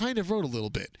that I kind of wrote a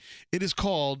little bit. It is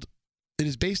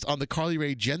based on the Carly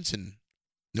Rae Jepsen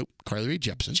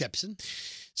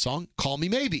song, Call Me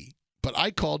Maybe. But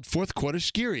I called fourth quarter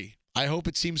Scary. I hope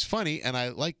it seems funny, and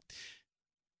I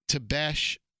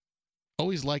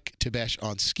always like to bash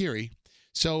on Scary.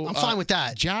 So I'm fine with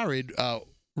that. Jared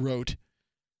wrote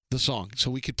the song,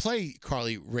 so we could play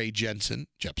Carly Rae Jepsen,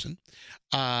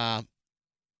 and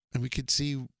we could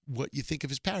see what you think of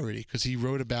his parody, because he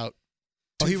wrote about...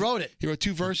 he wrote it. He wrote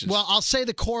 2 verses. Well, I'll say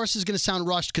the chorus is going to sound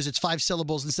rushed because it's 5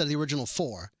 syllables instead of the original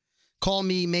 4. Call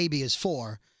Me Maybe is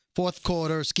 4. Fourth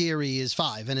quarter Scary is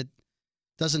 5, and it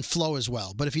doesn't flow as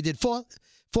well. But if you did fourth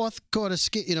quarter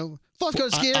Scary...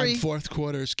 I'm fourth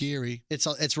quarter Scary.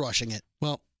 It's rushing it.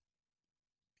 Well,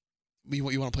 you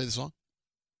want to play the song?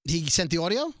 He sent the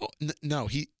audio? Oh, no,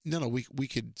 we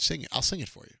could sing it. I'll sing it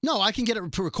for you. No, I can get it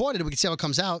recorded and we can see how it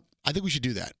comes out. I think we should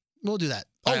do that. We'll do that.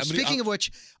 Speaking of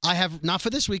which, I have, not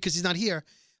for this week because he's not here,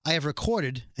 I have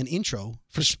recorded an intro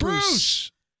for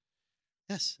Spruce.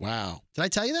 Yes. Wow. Did I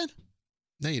tell you that?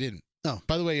 No, you didn't. No.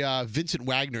 By the way, Vincent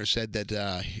Wagner said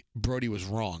that Brody was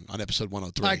wrong on episode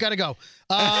 103. All right, gotta go.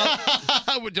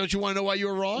 Don't you want to know why you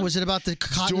were wrong? Was it about the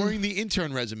cotton? During the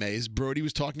intern resumes, Brody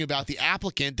was talking about the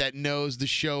applicant that knows the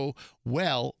show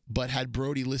well, but had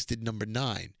Brody listed number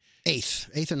 9.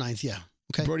 8th or 9th, yeah.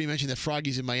 Okay. Brody mentioned that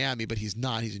Froggy's in Miami, but he's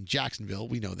not. He's in Jacksonville.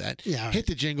 We know that. Yeah. Right. Hit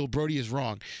the jingle. Brody is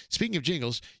wrong. Speaking of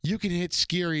jingles, you can hit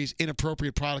Scary's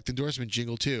inappropriate product endorsement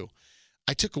jingle, too.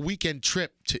 I took a weekend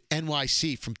trip to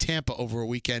NYC from Tampa over a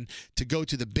weekend to go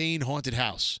to the Bain Haunted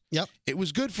House. Yep. It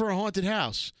was good for a haunted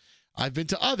house. I've been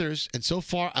to others, and so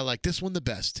far, I like this one the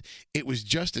best. It was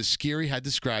just as Scary had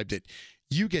described it.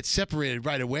 You get separated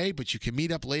right away, but you can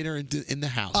meet up later in the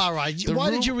house. All right.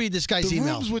 Why did you read this guy's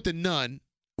email?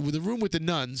 The room with the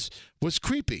nuns was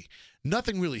creepy.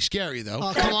 Nothing really scary, though.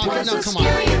 Oh, come on. Come on.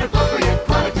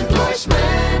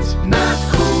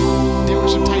 Not cool. There were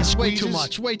some tight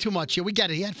squeezes. Way too much. Yeah, we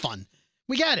get it. He had fun.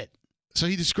 We get it. So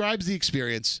he describes the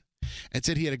experience and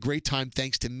said he had a great time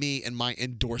thanks to me and my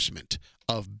endorsement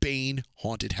of Bain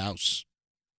Haunted House.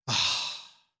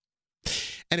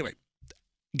 Anyway,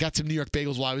 got some New York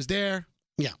bagels while I was there.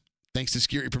 Yeah. Thanks to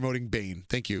Scary promoting Bain.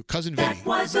 Thank you. Cousin Vinny. That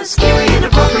was a scary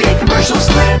inappropriate commercial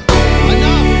slip.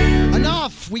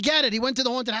 Enough. We get it. He went to the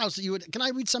haunted house. Can I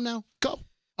read some now? Go.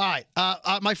 All right.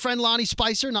 My friend Lonnie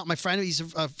Spicer, not my friend. He's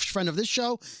a friend of this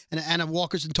show and a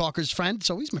Walkers and Talkers friend,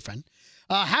 so he's my friend.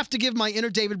 Have to give my inner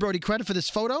David Brody credit for this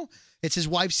photo. It's his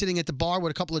wife sitting at the bar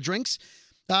with a couple of drinks.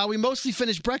 We mostly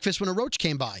finished breakfast when a roach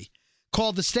came by.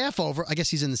 Called the staff over. I guess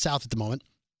he's in the South at the moment.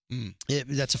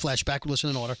 That's a flashback. We'll listen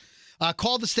in order.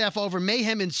 Called the staff over.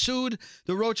 Mayhem ensued.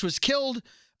 The roach was killed.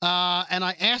 And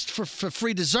I asked for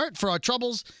free dessert for our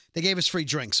troubles. They gave us free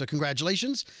drinks. So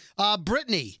congratulations.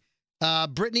 Brittany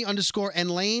 _N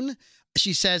Lane.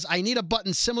 She says, I need a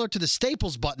button similar to the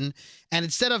Staples button. And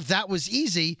instead of that was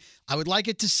easy, I would like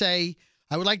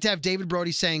to have David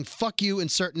Brody saying, fuck you,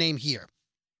 insert name here.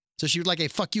 So she would like a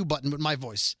fuck you button with my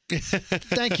voice.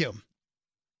 Thank you.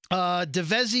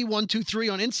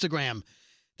 Devezi123 on Instagram.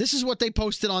 This is what they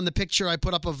posted on the picture I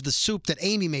put up of the soup that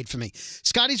Amy made for me.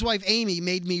 Scotty's wife, Amy,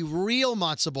 made me real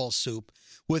matzo ball soup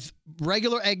with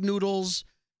regular egg noodles,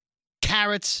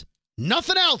 carrots,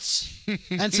 nothing else,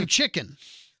 and some chicken.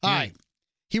 All right.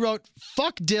 He wrote,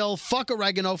 fuck dill, fuck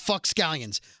oregano, fuck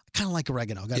scallions. I kind of like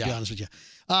oregano, got to be honest with you.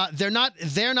 They're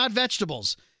not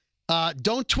vegetables.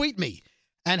 Don't tweet me.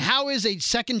 And how is a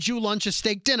second Jew lunch a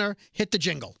steak dinner? Hit the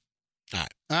jingle. All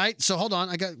right. All right, so hold on.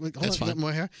 I got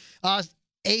more here.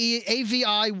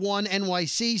 AVI1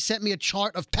 NYC sent me a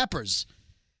chart of peppers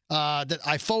that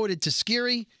I forwarded to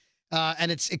Skiri, and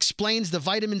it explains the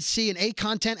vitamin C and A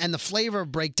content and the flavor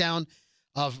breakdown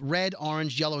of red,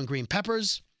 orange, yellow, and green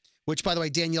peppers, which, by the way,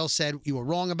 Danielle said you were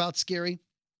wrong about, Skiri.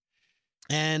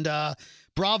 And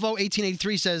Bravo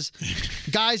 1883 says,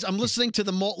 guys, I'm listening to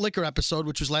the malt liquor episode,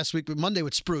 which was last week, Monday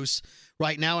with Spruce,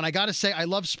 right now, and I got to say, I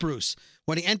love Spruce.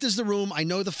 When he enters the room, I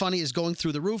know the funny is going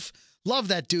through the roof. Love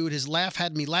that dude. His laugh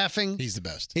had me laughing. He's the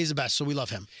best. He's the best, so we love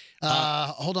him.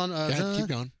 Hold on. Keep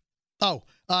going.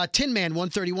 Tin Man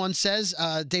 131 says,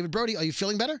 David Brody, are you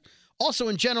feeling better? Also,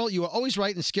 in general, you are always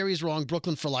right and Scary is wrong.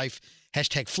 Brooklyn for life.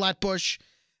 # Flatbush.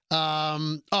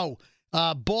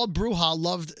 Bald Bruja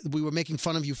loved, we were making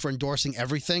fun of you for endorsing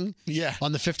everything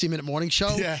on the 15-minute morning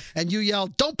show. Yeah. And you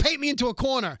yelled, don't paint me into a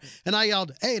corner. And I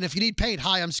yelled, hey, and if you need paint,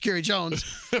 hi, I'm Scary Jones.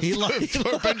 He loved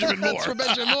for Benjamin Moore. For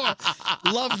Benjamin Moore.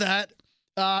 Love that.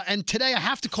 And today I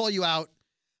have to call you out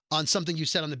on something you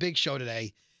said on the big show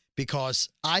today because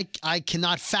I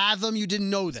cannot fathom you didn't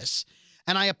know this.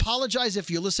 And I apologize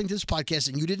if you're listening to this podcast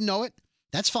and you didn't know it.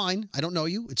 That's fine. I don't know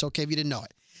you. It's okay if you didn't know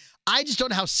it. I just don't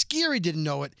know how Scary didn't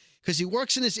know it because he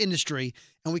works in this industry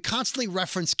and we constantly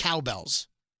reference cowbells.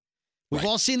 We've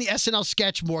all seen the SNL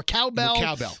sketch, More Cowbell. More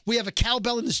Cowbell. We have a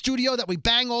cowbell in the studio that we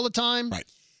bang all the time. Right.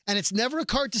 And it's never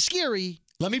occurred to Scary.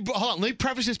 Let me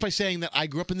preface this by saying that I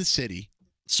grew up in the city.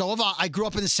 So have I. I grew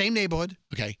up in the same neighborhood.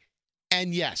 Okay.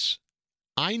 And yes,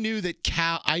 I knew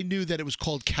that it was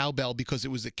called cowbell because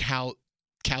it was the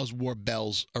cows wore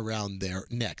bells around their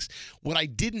necks. What I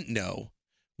didn't know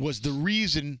was the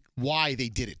reason why they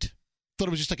did it. Thought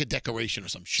it was just like a decoration or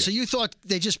some shit. So you thought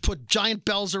they just put giant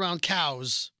bells around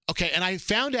cows. Okay, and I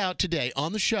found out today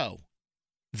on the show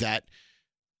that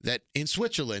in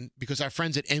Switzerland, because our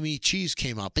friends at M.E. Cheese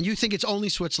came up. And you think it's only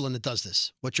Switzerland that does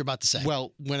this, what you're about to say.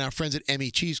 Well, when our friends at M.E.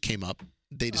 Cheese came up,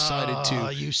 they decided to. Oh,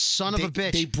 you son of a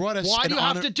bitch. They brought us. Why do you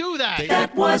have to do that?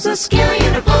 That was a scary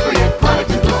and inappropriate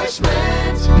product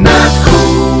endorsement. Not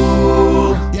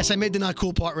cool. Yes, I made the not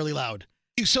cool part really loud.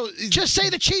 So just say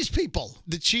the cheese people.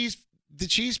 The cheese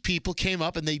people came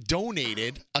up and they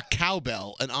donated a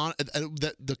cowbell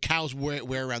that the cows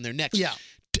wear around their necks. Yeah,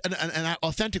 an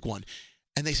authentic one.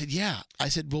 And they said, yeah. I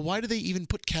said, well, why do they even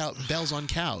put bells on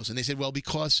cows? And they said, well,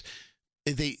 because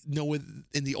they know in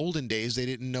the olden days they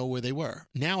didn't know where they were.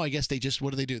 Now I guess they just,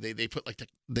 what do? They put like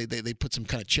they put some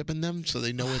kind of chip in them so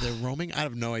they know where they're roaming. I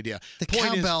have no idea. The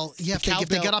cowbell, if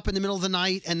they get up in the middle of the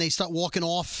night and they start walking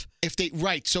off.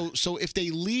 So if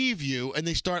they leave you and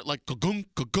they start like ka-gung,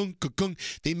 ka-gung, ka-gung,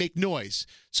 they make noise.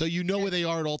 So you know where they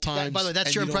are at all times. By the way,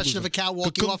 that's your impression of a cow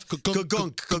walking off.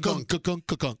 Ka-gung, ka-gung, ka-gung,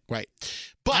 ka-gung. Right.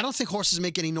 But I don't think horses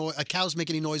make any noise. Cows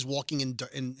make any noise walking in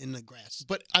the grass.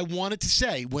 But I wanted to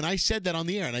say, when I said that on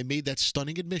the air and I made that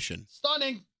stunning admission.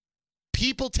 Stunning.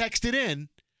 People texted in,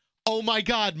 oh my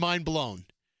God, mind blown.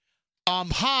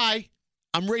 Hi,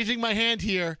 I'm raising my hand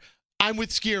here. I'm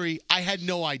with Scary. I had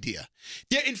no idea.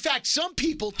 Yeah, in fact, some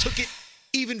people took it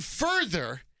even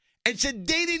further and said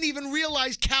they didn't even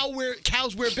realize cows wear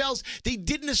bells. They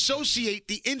didn't associate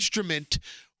the instrument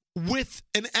with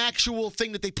an actual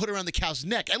thing that they put around the cow's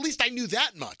neck. At least I knew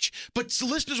that much. But the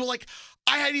listeners were like,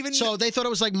 I had even... So they thought it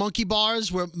was like monkey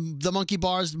bars, where the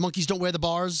monkeys don't wear the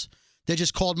bars. They're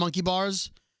just called monkey bars.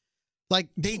 Like,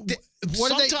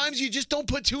 sometimes you just don't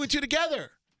put two and two together.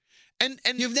 And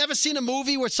you've never seen a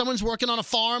movie where someone's working on a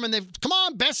farm and they've, come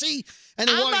on, Bessie.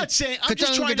 And I'm not saying, I'm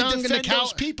just trying to defend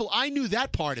those people. I knew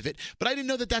that part of it, but I didn't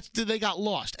know that they got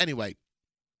lost. Anyway,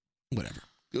 whatever.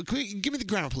 Give me the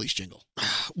Grammar Police jingle.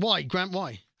 Why?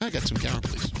 Why? I got some Grammar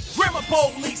Police. Grammar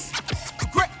Police.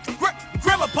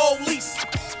 Grammar Police.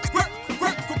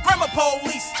 Grammar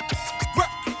Police.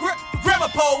 Grammar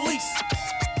Police.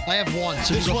 I have one.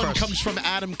 So this one first. comes from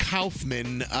Adam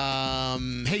Kaufman.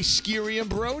 Hey, Scary and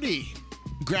Brody,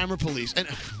 Grammar Police. And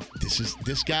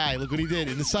this guy, look what he did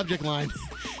in the subject line.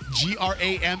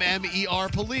 Grammer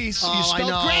Police. Oh, you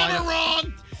spelled grammar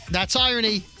wrong. That's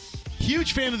irony.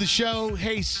 Huge fan of the show.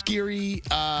 Hey, Scary,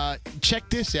 check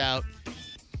this out.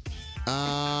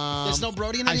 There's no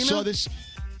Brody in that I email? saw this.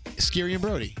 Scary and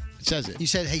Brody. It says it. You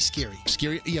said, hey, Scary.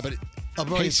 Scary, yeah, but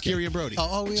Brody, hey, Scary and Brody.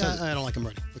 Oh, yeah, I don't like him,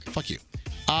 Brody. Okay. Fuck you.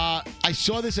 I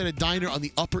saw this at a diner on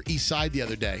the Upper East Side the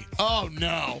other day. Oh,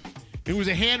 no. It was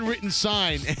a handwritten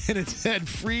sign, and it said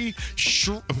fried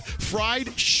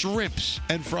shrimps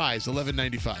and fries,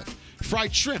 $11.95.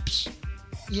 Fried shrimps.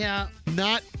 Yeah.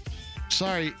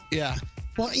 Sorry, yeah.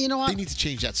 Well, you know what? They need to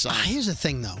change that sign. Here's the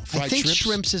thing, though. Fried I think shrimps?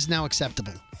 shrimps is now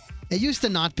acceptable. It used to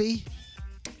not be.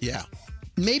 Yeah.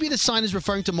 Maybe the sign is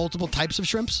referring to multiple types of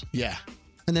shrimps. Yeah.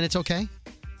 And then it's okay?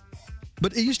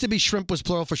 But it used to be shrimp was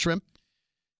plural for shrimp.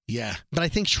 Yeah. But I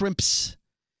think shrimps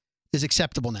is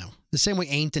acceptable now. The same way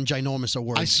ain't and ginormous are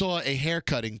words. I saw a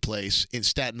haircutting place in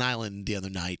Staten Island the other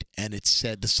night, and it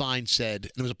said, the sign said,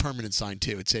 and it was a permanent sign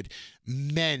too, it said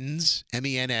men's,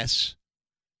 MENS,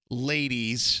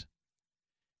 ladies,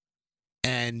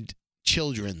 and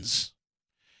children's.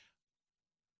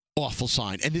 Awful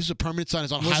sign. And this is a permanent sign.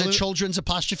 It's on Was Highland. it children's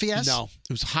apostrophe S? No.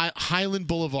 It was Highland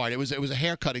Boulevard. It was a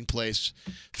haircutting place.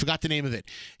 Forgot the name of it.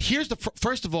 Here's the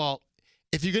first of all,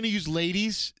 if you're going to use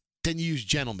ladies, then you use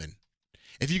gentlemen.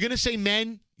 If you're going to say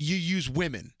men, you use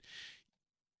women.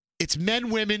 It's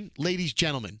men, women, ladies,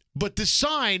 gentlemen. But the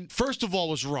sign, first of all,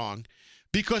 was wrong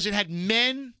because it had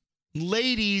men,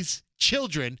 ladies,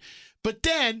 children. But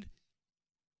then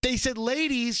they said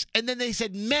ladies, and then they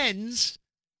said men's,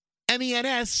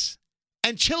 MENS,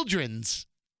 and children's.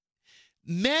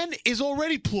 Men is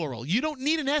already plural. You don't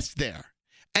need an S there.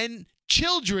 And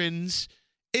children's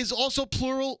is also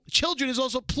plural. Children is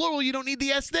also plural. You don't need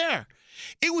the S there.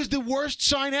 It was the worst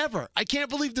sign ever. I can't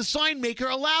believe the sign maker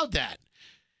allowed that.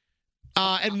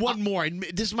 And one more. And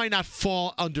this might not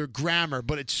fall under grammar,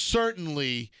 but it's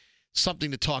certainly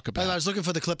something to talk about. I was looking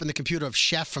for the clip in the computer of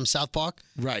Chef from South Park.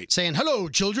 Right. Saying, hello,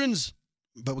 children's.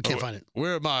 But we can't find it.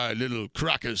 Where are my little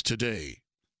crackers today?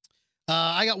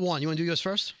 I got one. You want to do yours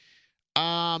first?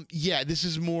 Yeah, this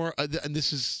is more, and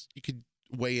this is, you could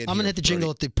weigh in. I'm going to hit the jingle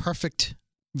at the perfect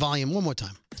volume one more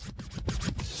time.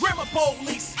 Grammar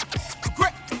police.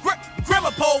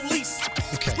 Grammar police.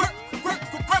 Okay.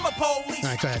 Grammar police. All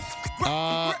right, go ahead.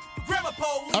 Grammar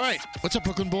police. All right. What's up,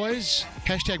 Brooklyn boys?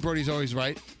 Hashtag Brody's always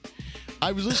right.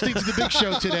 I was listening to the Big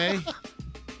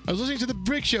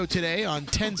Show today. On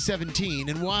 1017,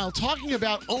 and while talking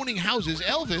about owning houses,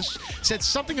 Elvis said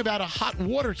something about a hot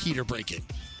water heater breaking.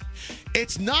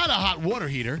 It's not a hot water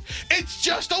heater. It's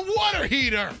just a water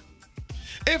heater.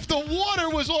 If the water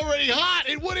was already hot,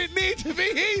 it wouldn't need to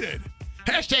be heated.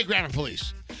 Hashtag Grammar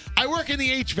Police. I work in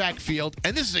the HVAC field,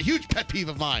 and this is a huge pet peeve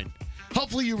of mine.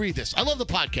 Hopefully you read this. I love the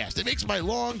podcast. It makes my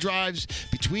long drives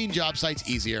between job sites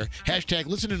easier. Hashtag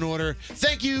listen in order.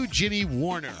 Thank you, Jimmy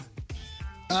Warner.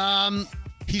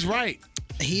 He's right.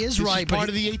 He is this right. Is part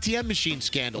of the ATM machine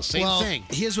scandal. Same thing.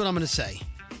 Here's what I'm going to say.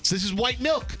 So this is white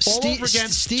milk. All over again.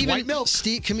 It's white milk.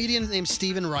 Comedian named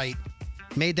Stephen Wright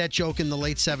made that joke in the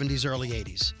late 70s, early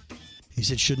 80s. He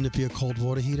said, shouldn't it be a cold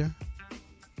water heater?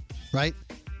 Right?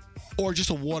 Or just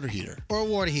a water heater. Or a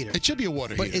water heater. It should be a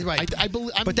water heater. Right. I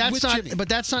believe. But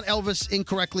that's not Elvis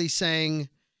incorrectly saying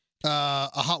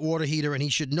a hot water heater, and he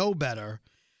should know better.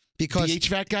 Because the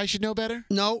HVAC guy should know better?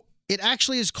 No. It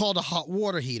actually is called a hot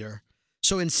water heater.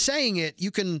 So in saying it,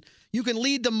 you can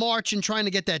lead the march in trying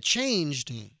to get that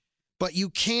changed, but you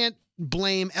can't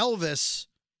blame Elvis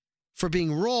for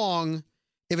being wrong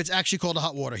if it's actually called a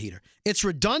hot water heater. It's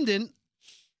redundant,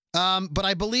 but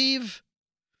I believe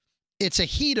it's a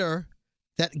heater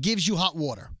that gives you hot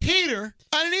water. Heater?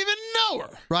 I didn't even know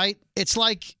her. Right? It's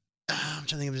like, I'm trying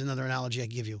to think if there's another analogy I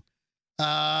can give you.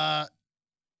 Well,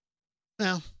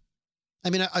 I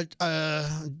mean,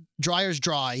 dryer's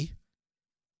dry,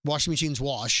 washing machines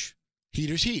wash.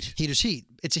 Heater's heat. Heater's heat.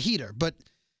 It's a heater, but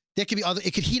there could be other.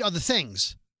 It could heat other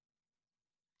things.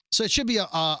 So it should be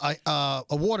a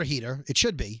water heater. It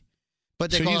should be, but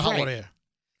they call it hot water heater.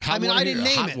 I didn't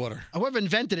name it. Water. Whoever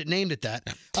invented it named it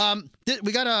that. Yeah.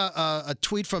 We got a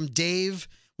tweet from Dave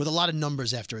with a lot of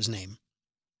numbers after his name.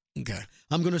 Okay.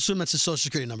 I'm going to assume that's his social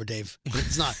security number, Dave, but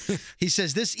it's not. He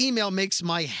says, this email makes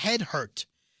my head hurt.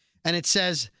 And it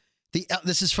says,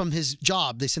 this is from his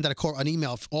job. They sent out an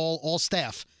email for all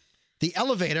staff. The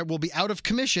elevator will be out of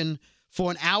commission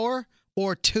for an hour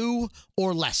or two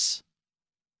or less.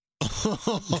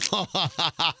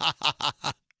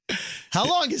 How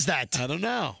long is that? I don't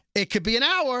know. It could be an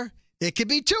hour. It could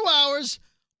be 2 hours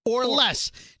or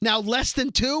less. Now, less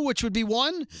than 2, which would be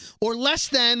 1, or less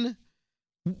than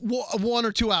 1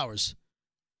 or 2 hours.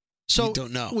 So we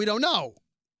don't know. We don't know.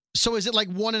 So is it like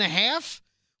 1.5?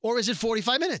 Or is it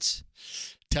 45 minutes?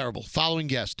 Terrible. Following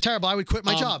guest. Terrible. I would quit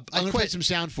my job. I'm going to play some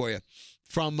sound for you.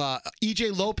 From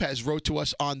EJ Lopez wrote to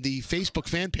us on the Facebook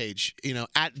fan page,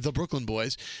 at the Brooklyn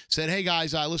Boys. Said, hey,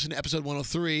 guys, I listened to episode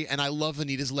 103, and I love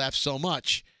Anita's laugh so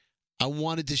much. I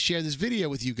wanted to share this video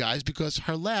with you guys because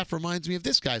her laugh reminds me of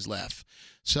this guy's laugh.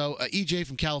 So, EJ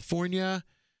from California,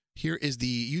 here is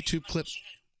the YouTube clip.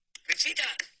 Rexita,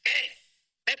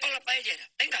 ve por la paellera.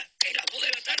 Venga, que las 2 de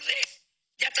la tarde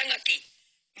ya están aquí.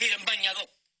 Miren, bañado.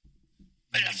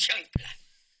 La chancla.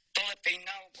 Todo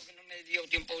peinado porque no me dio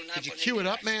tiempo nada. Did you cue it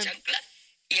up, man?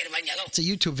 Y el bañador. It's a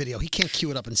YouTube video. He can't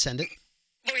cue it up and send it.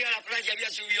 Voy a la playa, había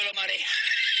subido la marea.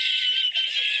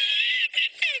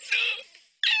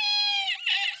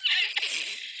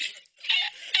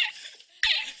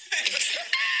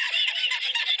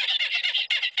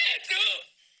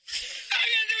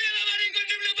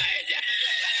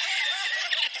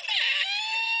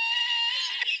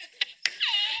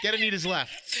 Get Anita's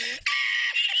left.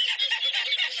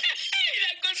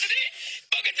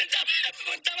 Porque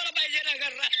estaba la ballena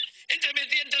agarrada entre las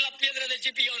piedras de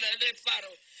Chipiona, del faro.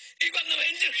 Y cuando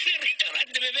entro en el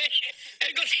restaurante me ve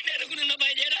el cocinero con una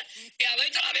ballena y a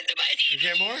ver solamente ballena. Is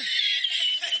there more?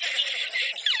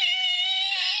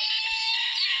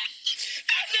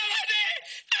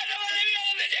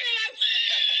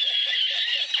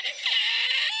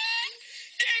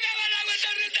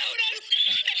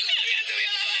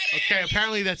 Okay,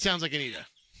 apparently that sounds like Anita.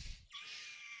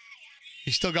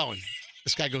 He's still going.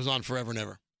 This guy goes on forever and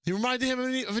ever. He reminded him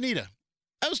of Anita.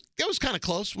 That was kind of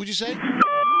close, would you say? Okay,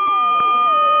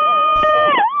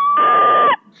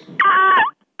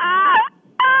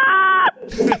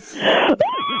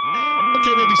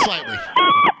 maybe slightly.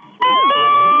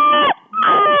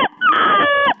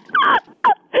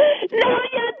 No,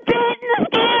 you didn't.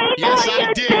 Yes,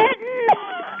 I did.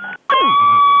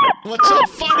 What's so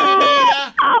funny,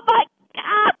 Anita? Oh my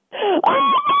God! Oh my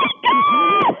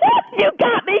God! You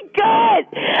got me good.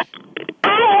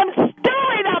 I am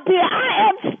stewing up here. I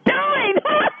am stewing.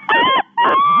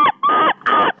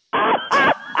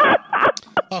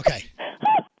 Okay.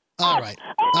 All right.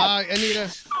 Anita.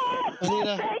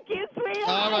 Thank you, sweetheart.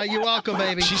 All right, you're welcome,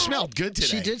 baby. She smelled good today.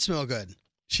 She did smell good.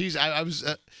 I was.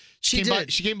 She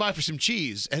did. She came by for some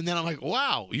cheese, and then I'm like,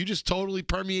 wow, you just totally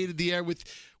permeated the air with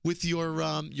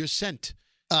your scent.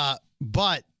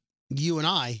 But you and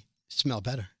I smell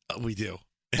better. We do.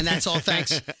 And that's all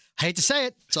thanks. I hate to say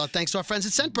it. It's all thanks to our friends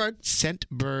at Scentbird.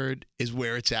 Scentbird is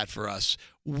where it's at for us.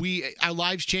 Our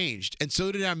lives changed, and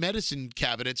so did our medicine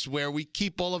cabinets, where we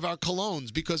keep all of our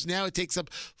colognes, because now it takes up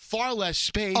far less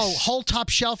space. Oh, whole top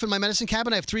shelf in my medicine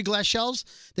cabinet. I have 3 glass shelves.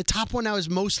 The top one now is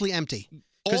mostly empty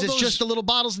because it's just the little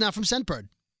bottles now from Scentbird.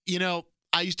 You know,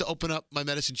 I used to open up my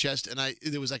medicine chest, and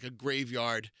there was like a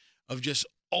graveyard of just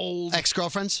old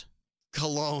ex-girlfriends.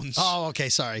 Colognes. Oh, okay,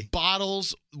 sorry.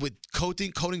 Bottles with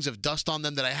coatings of dust on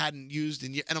them that I hadn't used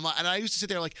and I used to sit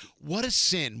there like, what a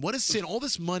sin! What a sin! All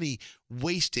this money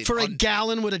wasted for a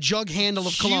gallon with a jug handle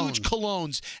of cologne. Huge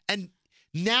colognes, and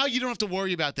now you don't have to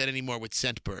worry about that anymore with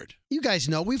Scentbird. You guys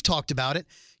know, we've talked about it.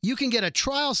 You can get a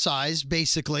trial size,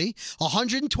 basically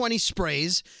 120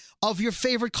 sprays of your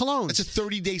favorite colognes. It's a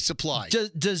 30-day supply.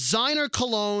 Designer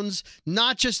colognes,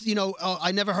 not just,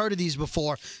 I never heard of these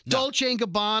before. No. Dolce &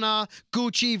 Gabbana,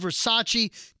 Gucci,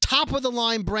 Versace,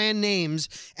 top-of-the-line brand names.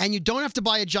 And you don't have to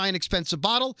buy a giant expensive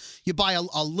bottle. You buy a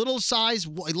little size,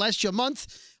 it lasts you a month,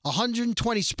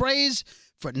 120 sprays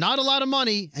for not a lot of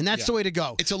money, and that's the way to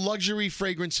go. It's a luxury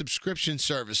fragrance subscription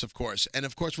service, of course. And,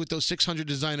 of course, with those 600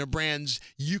 designer brands,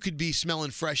 you could be smelling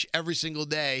fresh every single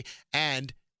day,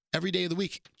 and every day of the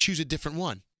week, choose a different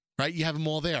one, right? You have them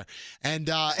all there. And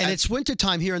it's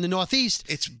wintertime here in the Northeast.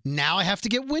 Now I have to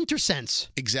get winter scents.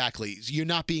 Exactly. You're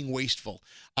not being wasteful.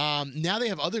 Now they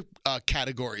have other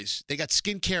categories. They got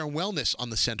skincare and wellness on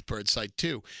the Scentbird site,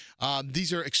 too.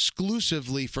 These are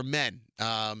exclusively for men.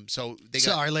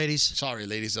 Sorry, ladies.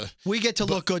 We get to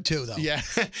look good, too, though. Yeah.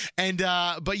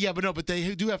 But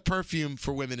they do have perfume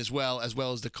for women as well as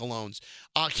the colognes.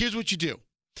 Here's what you do.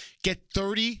 Get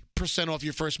 30% off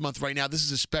your first month right now. This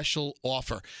is a special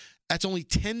offer. That's only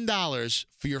 $10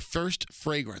 for your first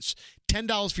fragrance.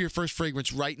 $10 for your first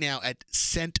fragrance right now at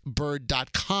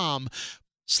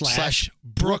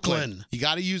scentbird.com/Brooklyn. You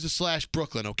got to use the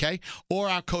 /Brooklyn, okay? Or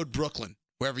our code Brooklyn,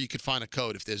 wherever you could find a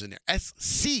code if there's in there.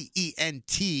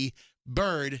 SCENT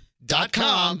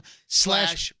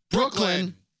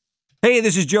bird.com/Brooklyn. Hey,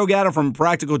 this is Joe Gatto from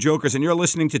Practical Jokers, and you're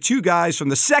listening to 2 guys from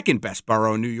the second best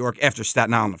borough in New York, after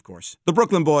Staten Island, of course. The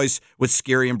Brooklyn Boys with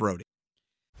Scary and Brody.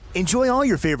 Enjoy all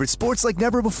your favorite sports like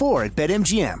never before at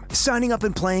BetMGM. Signing up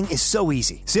and playing is so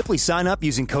easy. Simply sign up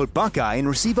using code Buckeye and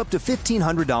receive up to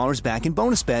 $1,500 back in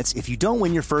bonus bets if you don't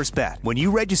win your first bet. When you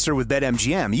register with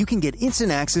BetMGM, you can get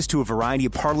instant access to a variety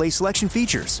of parlay selection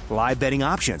features, live betting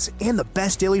options, and the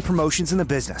best daily promotions in the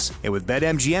business. And with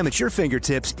BetMGM at your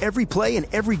fingertips, every play and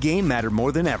every game matter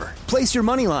more than ever. Place your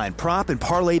moneyline, prop, and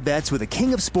parlay bets with the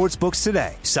king of sportsbooks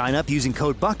today. Sign up using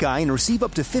code Buckeye and receive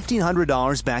up to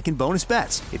 $1,500 back in bonus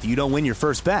bets if you don't win your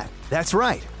first bet. That's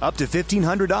right, up to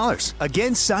 $1,500.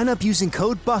 Again, sign up using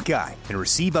code Buckeye and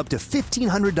receive up to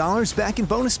 $1,500 back in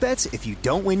bonus bets if you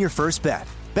don't win your first bet.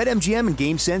 BetMGM and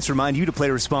GameSense remind you to play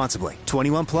responsibly.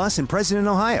 21 plus and present in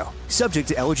Ohio. Subject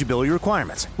to eligibility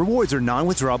requirements. Rewards are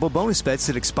non-withdrawable bonus bets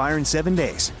that expire in 7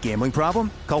 days. Gambling problem?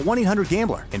 Call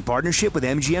 1-800-GAMBLER in partnership with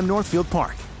MGM Northfield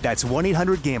Park. That's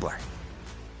 1-800-GAMBLER.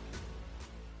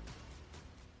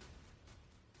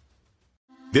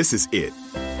 This is it.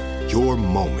 Your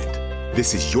moment.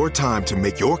 This is your time to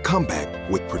make your comeback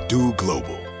with Purdue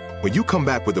Global. When you come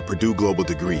back with a Purdue Global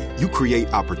degree, you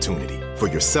create opportunity for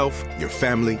yourself, your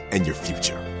family, and your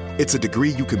future. It's a degree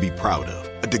you can be proud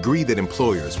of, a degree that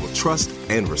employers will trust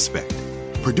and respect.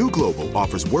 Purdue Global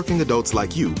offers working adults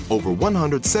like you over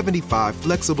 175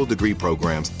 flexible degree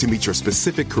programs to meet your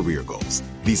specific career goals.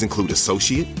 These include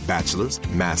associate, bachelor's,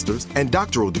 master's, and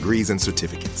doctoral degrees and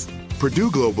certificates. Purdue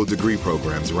Global degree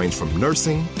programs range from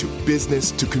nursing to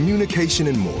business to communication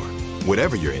and more.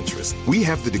 Whatever your interest, we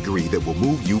have the degree that will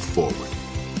move you forward.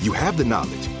 You have the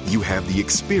knowledge, you have the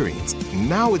experience.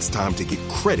 Now it's time to get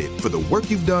credit for the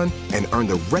work you've done and earn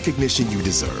the recognition you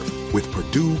deserve with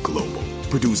Purdue Global,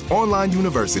 Purdue's online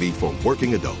university for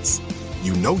working adults.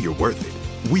 You know you're worth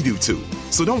it. We do too.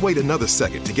 So don't wait another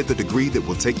second to get the degree that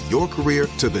will take your career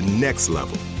to the next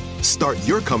level. Start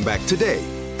your comeback today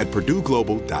at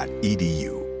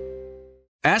purdueglobal.edu.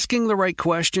 Asking the right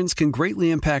questions can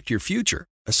greatly impact your future,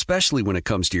 especially when it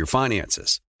comes to your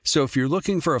finances. So if you're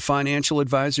looking for a financial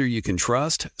advisor you can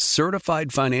trust,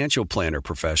 certified financial planner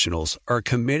professionals are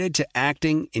committed to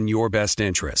acting in your best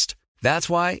interest. That's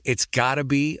why it's got to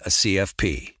be a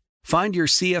CFP. Find your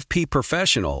CFP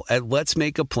professional at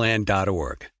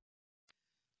letsmakeaplan.org.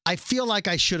 I feel like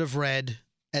I should have read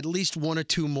at least one or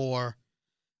two more.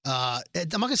 I'm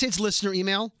not going to say it's listener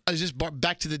email. Is this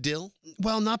back to the dill?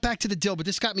 Well, not back to the dill, but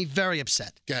this got me very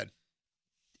upset. Go ahead.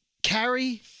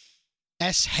 Carrie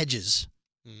S. Hedges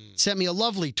sent me a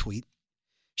lovely tweet.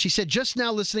 She said, just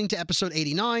now listening to episode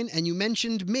 89, and you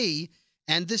mentioned me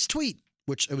and this tweet,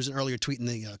 which it was an earlier tweet in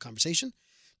the conversation.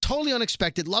 Totally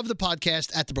unexpected. Love the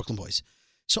podcast at the Brooklyn Boys.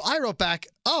 So I wrote back,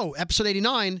 oh, episode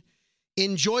 89,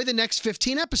 enjoy the next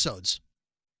 15 episodes.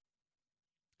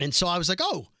 And so I was like,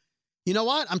 oh, you know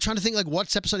what? I'm trying to think, like,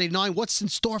 what's episode 89? What's in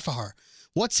store for her?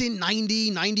 What's in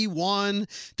 90, 91?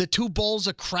 The 2 bowls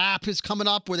of crap is coming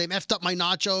up where they effed up my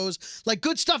nachos. Like,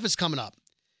 good stuff is coming up.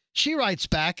 She writes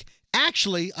back,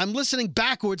 actually, I'm listening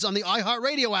backwards on the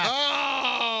iHeartRadio app.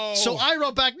 Oh! So I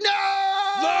wrote back,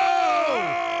 no!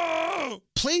 No!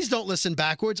 Please don't listen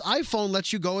backwards. iPhone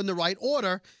lets you go in the right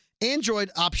order. Android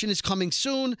option is coming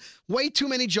soon. Way too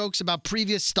many jokes about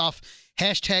previous stuff.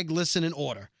 Hashtag listen in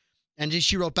order. And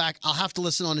she wrote back, I'll have to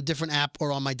listen on a different app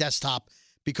or on my desktop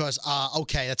because,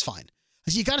 okay, that's fine.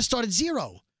 I said, you got to start at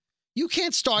 0. You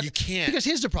can't start. You can't. Because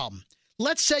here's the problem.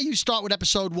 Let's say you start with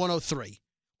episode 103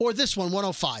 or this one,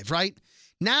 105, right?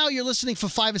 Now you're listening for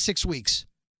 5 or 6 weeks,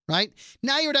 right?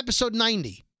 Now you're at episode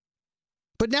 90.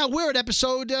 But now we're at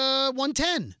episode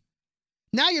 110.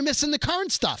 Now you're missing the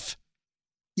current stuff.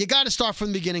 You got to start from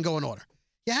the beginning, go in order.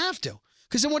 You have to.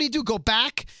 Because then what do? Go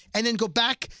back and then go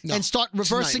back and start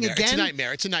reversing again? It's a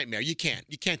nightmare. It's a nightmare. You can't.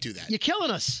 You can't do that. You're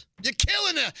killing us. You're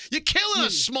killing us. You're killing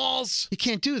us, Smalls. You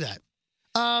can't do that.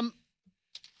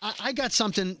 I got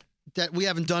something that we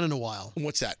haven't done in a while.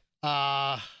 What's that?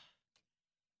 I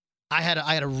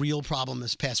had a real problem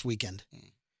this past weekend.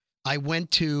 I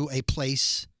went to a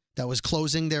place that was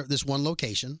closing this one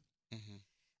location,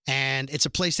 and it's a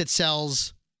place that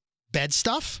sells bed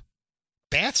stuff,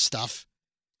 bath stuff,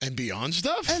 and beyond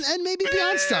stuff, and maybe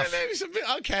beyond stuff. Maybe some,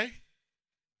 okay.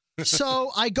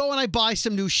 So I go and I buy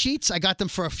some new sheets. I got them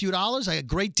for a few dollars. I got a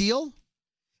great deal,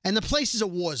 and the place is a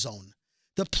war zone.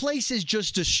 The place is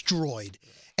just destroyed.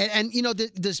 And you know,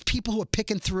 there's people who are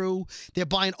picking through. They're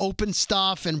buying open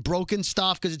stuff and broken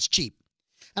stuff because it's cheap.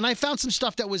 And I found some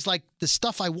stuff that was like the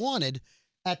stuff I wanted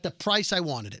at the price I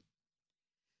wanted it.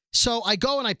 So I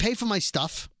go and I pay for my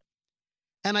stuff,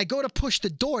 and I go to push the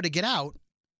door to get out,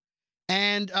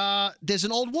 and there's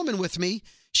an old woman with me.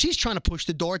 She's trying to push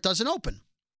the door. It doesn't open.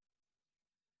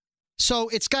 So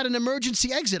it's got an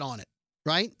emergency exit on it,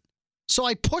 right? So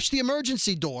I push the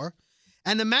emergency door,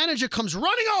 and the manager comes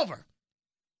running over.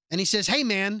 And he says, hey,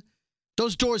 man,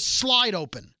 those doors slide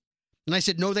open. And I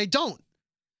said, no, they don't.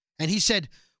 And he said,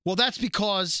 well, that's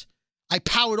because I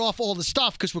powered off all the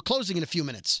stuff because we're closing in a few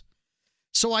minutes.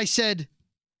 So I said,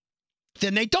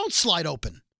 then they don't slide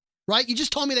open, right? You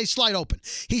just told me they slide open.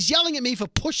 He's yelling at me for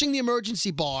pushing the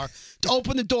emergency bar to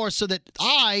open the door so that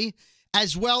I,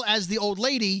 as well as the old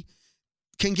lady,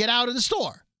 can get out of the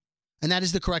store. And that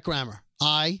is the correct grammar.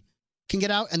 I can get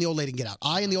out and the old lady can get out.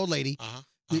 I and the old lady,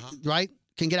 right,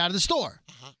 can get out of the store.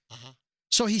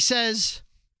 So he says,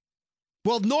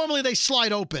 well, normally they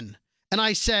slide open. And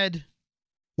I said,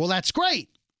 well, that's great.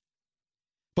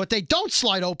 But they don't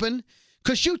slide open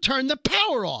because you turned the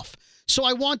power off. So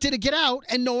I wanted to get out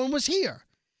and no one was here.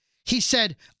 He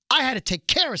said, I had to take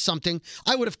care of something.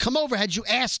 I would have come over had you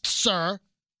asked, sir.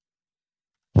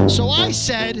 So I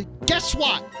said, guess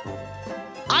what?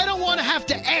 I don't want to have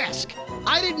to ask.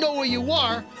 I didn't know where you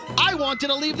were. I wanted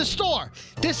to leave the store.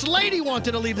 This lady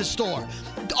wanted to leave the store.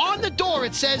 On the door,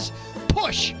 it says,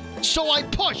 push. So I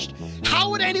pushed. How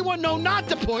would anyone know not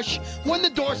to push when the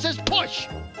door says push?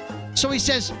 So he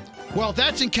says, well,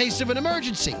 that's in case of an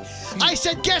emergency. I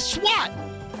said, guess what?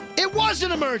 It was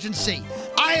an emergency.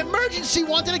 I emergency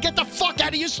wanted to get the fuck out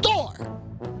of your store.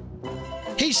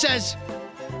 He says,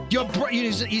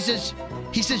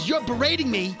 he says, you're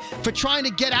berating me for trying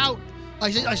to get out.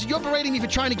 I said, you're berating me for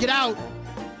trying to get out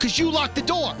because you locked the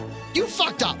door. You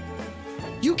fucked up.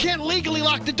 You can't legally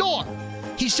lock the door.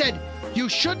 He said, you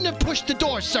shouldn't have pushed the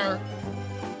door, sir.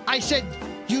 I said,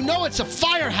 you know it's a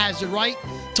fire hazard, right?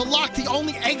 To lock the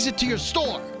only exit to your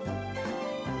store.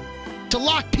 To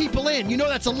lock people in. You know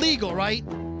that's illegal, right?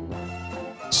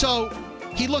 So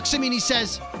he looks at me and he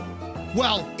says,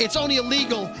 well, it's only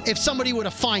illegal if somebody were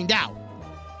to find out.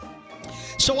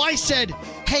 So I said,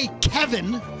 hey,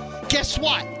 Kevin, guess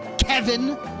what?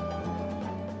 Kevin,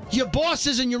 your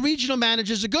bosses and your regional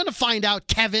managers are going to find out,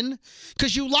 Kevin,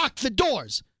 because you locked the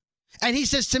doors. And he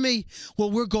says to me, well,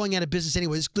 we're going out of business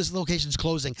anyway. This location's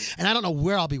closing, and I don't know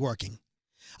where I'll be working.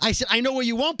 I said, I know where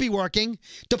you won't be working.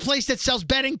 The place that sells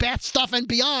bedding, bath stuff, and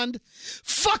beyond.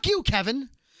 Fuck you, Kevin,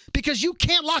 because you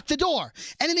can't lock the door.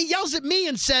 And then he yells at me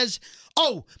and says,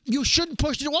 oh, you shouldn't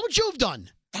push the door. What would you have done?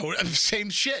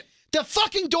 Same shit. The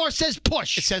fucking door says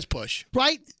push. It says push.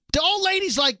 Right? The old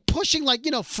lady's like pushing, like,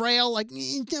 frail, like,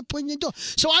 pushing the door.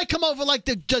 So I come over like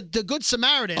the good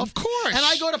Samaritan. Of course. And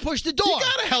I go to push the door. You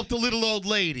gotta help the little old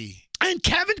lady. And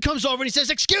Kevin comes over and he says,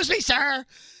 excuse me, sir.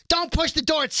 Don't push the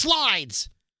door. It slides.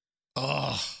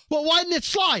 Oh. Well, why didn't it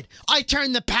slide? I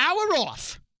turned the power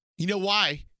off. You know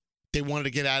why? They wanted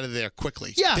to get out of there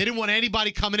quickly. Yeah. They didn't want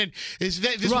anybody coming in. This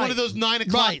is one of those 9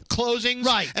 o'clock closings.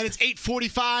 Right. And it's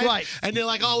 8:45. Right. And they're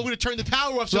like, oh, we're going to turn the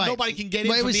power off so nobody can get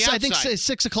in from the outside. I think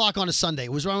 6 o'clock on a Sunday.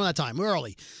 It was around that time. We're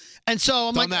early. And so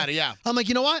I'm I'm like,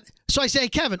 you know what? So I say, hey,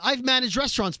 Kevin, I've managed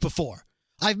restaurants before.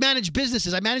 I've managed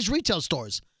businesses. I managed retail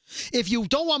stores. If you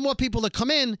don't want more people to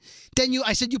come in, then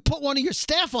I said, you put one of your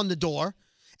staff on the door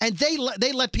and they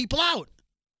let people out.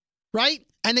 Right?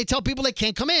 And they tell people they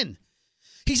can't come in.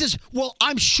 He says, well,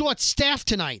 I'm short-staffed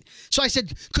tonight. So I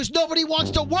said, because nobody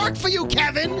wants to work for you,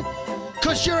 Kevin.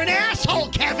 Because you're an asshole,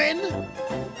 Kevin.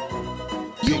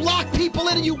 You lock people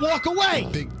in and you walk away.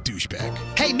 Big douchebag.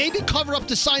 Hey, maybe cover up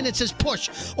the sign that says push.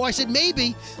 Or I said,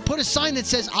 maybe put a sign that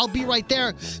says, I'll be right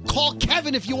there. Call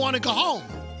Kevin if you want to go home.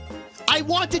 I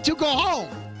wanted to go home.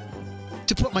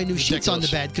 To put my new sheets on the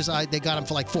bed because they got them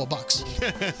for like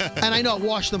 $4. And I know,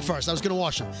 wash them first. I was going to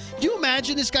wash them. Do you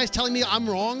imagine this guy's telling me I'm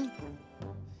wrong?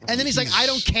 And then he's like, I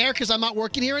don't care because I'm not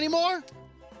working here anymore?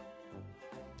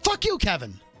 Fuck you,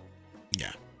 Kevin.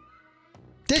 Yeah.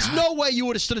 There's no way you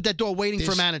would have stood at that door waiting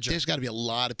for a manager. There's got to be a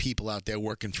lot of people out there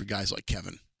working for guys like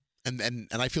Kevin. And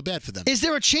I feel bad for them. Is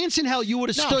there a chance in hell you would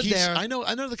have stood there? I know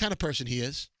the kind of person he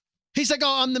is. He's like,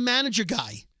 oh, I'm the manager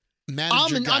guy.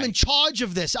 I'm in charge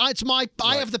of this. It's my.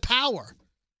 I have the power.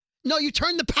 No, you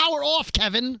turn the power off,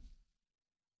 Kevin.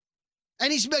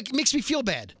 And he makes me feel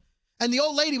bad. And the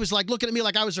old lady was like looking at me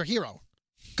like I was her hero.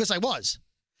 Because I was.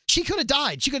 She could have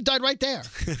died. She could have died right there.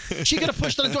 She could have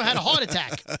pushed on the door and had a heart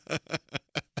attack.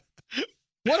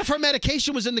 What if her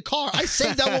medication was in the car? I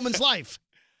saved that woman's life.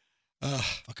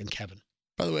 Fucking Kevin.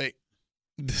 By the way,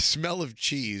 the smell of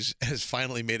cheese has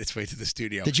finally made its way to the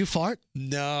studio. Did you fart?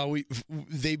 No,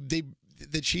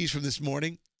 the cheese from this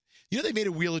morning. You know they made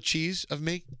a wheel of cheese of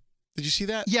me? Did you see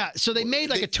that? Yeah, so they made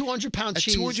like a 200-pound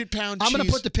cheese. 200-pound cheese. I'm going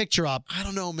to put the picture up. I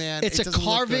don't know, man. It's a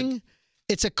carving.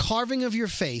 It's a carving of your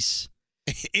face.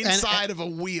 Inside of a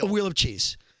wheel. A wheel of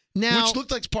cheese. Now, which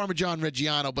looked like Parmesan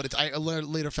Reggiano, but I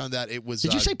later found out it was...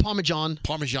 Did you say Parmesan?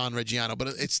 Parmesan Reggiano, but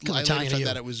it's... I Italian later found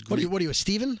out it was What are you, a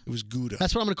Steven? It was Gouda.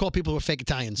 That's what I'm going to call people who are fake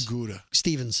Italians. Gouda.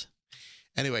 Stevens.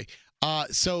 Anyway,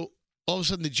 so all of a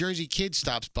sudden the Jersey Kid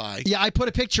stops by. Yeah, I put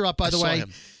a picture up, by the way. Saw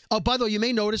him. Oh, by the way, you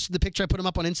may notice the picture I put him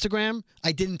up on Instagram.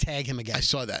 I didn't tag him again. I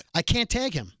saw that. I can't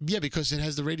tag him. Yeah, because it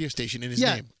has the radio station in his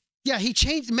name. Yeah, he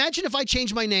changed. Imagine if I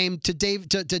changed my name to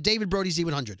David Brody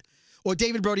Z100 or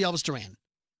David Brody Elvis Duran,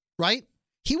 right?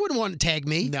 He wouldn't want to tag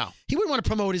me. No. He wouldn't want to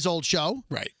promote his old show.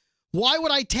 Right. Why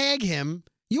would I tag him?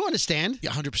 You understand? Yeah,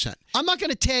 100%. I'm not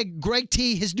going to tag Greg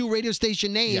T, his new radio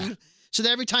station name, so that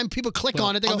every time people click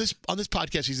on it, they on go... On this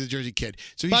podcast, he's a Jersey Kid.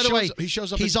 So By the way, he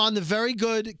shows up... He's on the very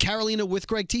good Carolina with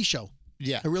Greg T show.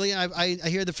 Yeah. I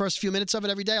hear the first few minutes of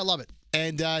it every day. I love it.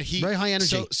 And he... Very high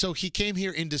energy. So he came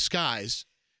here in disguise.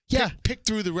 Yeah. Picked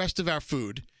through the rest of our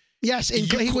food. Yes,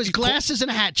 he was glasses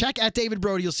and a hat. Check at David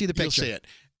Brody. You'll see the picture. You'll see it.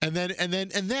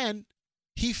 And then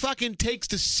he fucking takes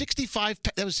the 65...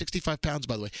 That was 65 pounds,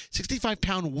 by the way.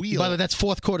 65-pound wheel. By the way, that's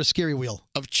fourth quarter scary wheel.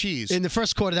 Of cheese. In the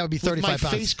first quarter, that would be 35 with my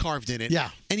pounds. face carved in it.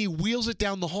 Yeah. And he wheels it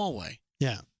down the hallway.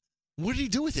 Yeah. What did he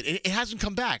do with it? It hasn't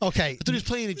come back. Okay. I thought he was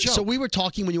playing a joke. So we were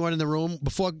talking when you weren't in the room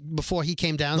before he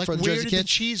came down for the where Jersey did Kid. the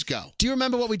cheese go? Do you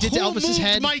remember what we did to Elvis's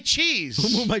head? Who moved my cheese?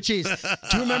 Who moved my cheese?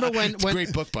 Do you remember when? It's a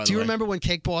great book, by the way. Do you remember when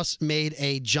Cake Boss made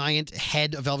a giant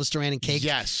head of Elvis Duran in cake?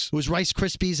 Yes. It was Rice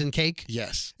Krispies and cake.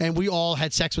 Yes. And we all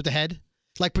had sex with the head,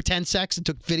 like pretend sex, and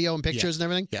took video and pictures and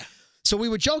everything. Yeah. So we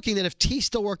were joking that if T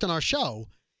still worked on our show,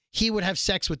 he would have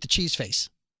sex with the cheese face,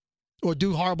 or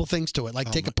do horrible things to it,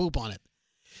 like take a poop on it.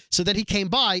 So then he came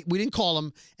by, we didn't call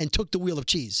him, and took the wheel of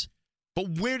cheese.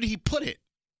 But where did he put it?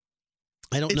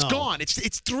 I don't know. It's gone.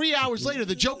 It's 3 hours later.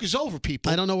 The joke is over,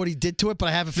 people. I don't know what he did to it, but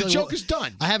I have a feeling the joke is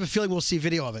done. I have a feeling we'll see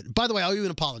video of it. By the way, I owe you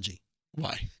an apology.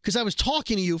 Why? Because I was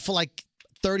talking to you for like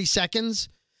 30 seconds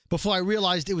before I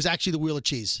realized it was actually the wheel of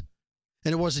cheese,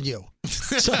 and it wasn't you.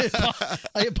 So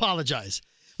I apologize.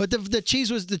 But the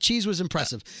cheese was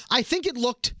impressive. I think it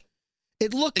looked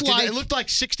like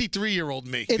 63-year-old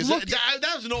me.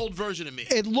 That was an old version of me.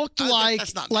 It looked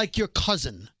like your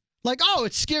cousin. Like, oh,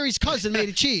 it's Scary's cousin made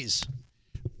of cheese.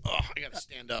 Oh, I got to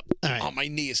stand up. All right. Oh, my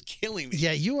knee is killing me.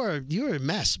 Yeah, you're a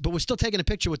mess. But we're still taking a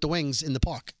picture with the wings in the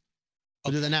park.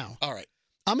 We'll do that now. All right.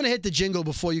 I'm going to hit the jingle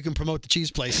before you can promote the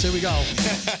cheese place. Here we go.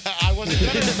 I wasn't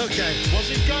gonna. Okay.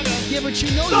 Wasn't gonna. Yeah, but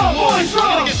you know I'm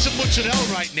going to get some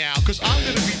mozzarella right now because I'm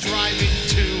going to be driving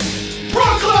to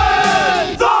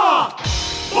Brooklyn! The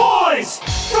boys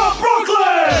from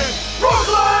Brooklyn!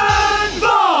 Brooklyn!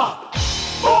 The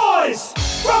boys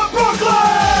from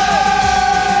Brooklyn!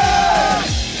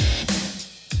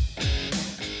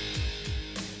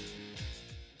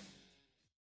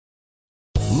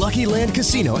 Lucky Land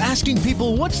Casino, asking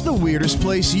people, what's the weirdest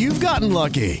place you've gotten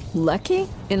lucky? Lucky?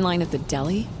 In line at the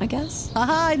deli, I guess?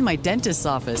 Aha, in my dentist's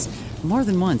office. More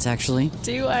than once, actually.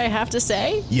 Do I have to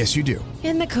say? Yes, you do.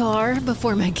 In the car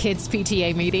before my kids'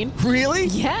 PTA meeting. Really?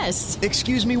 Yes.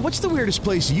 Excuse me, what's the weirdest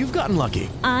place you've gotten lucky?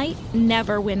 I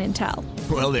never win and tell.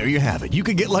 Well, there you have it. You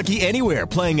can get lucky anywhere,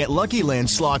 playing at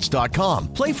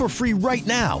LuckyLandSlots.com. Play for free right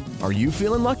now. Are you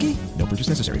feeling lucky? No purchase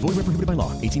necessary. Void where prohibited by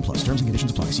law. 18+. Terms and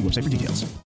conditions apply. See website for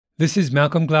details. This is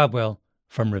Malcolm Gladwell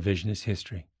from Revisionist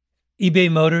History.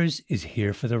 eBay Motors is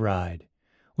here for the ride.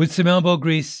 With some elbow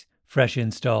grease, fresh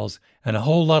installs, and a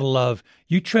whole lot of love,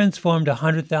 you transformed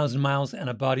 100,000 miles and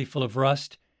a body full of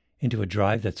rust into a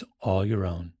drive that's all your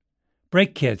own.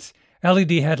 Brake kits,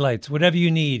 LED headlights, whatever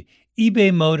you need,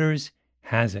 eBay Motors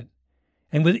has it.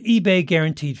 And with eBay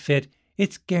Guaranteed Fit,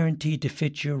 it's guaranteed to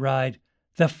fit your ride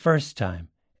the first time,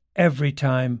 every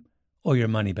time, or your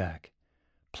money back.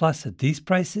 Plus, at these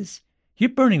prices, you're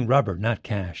burning rubber, not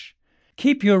cash.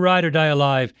 Keep your ride or die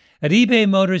alive at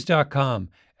ebaymotors.com.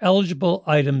 Eligible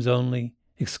items only.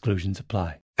 Exclusions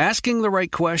apply. Asking the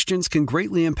right questions can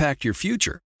greatly impact your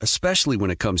future, especially when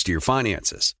it comes to your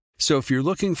finances. So if you're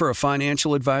looking for a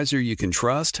financial advisor you can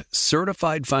trust,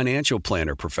 certified financial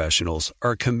planner professionals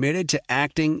are committed to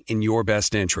acting in your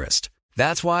best interest.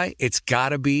 That's why it's got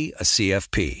to be a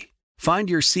CFP. Find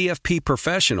your CFP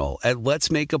professional at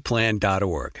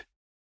letsmakeaplan.org.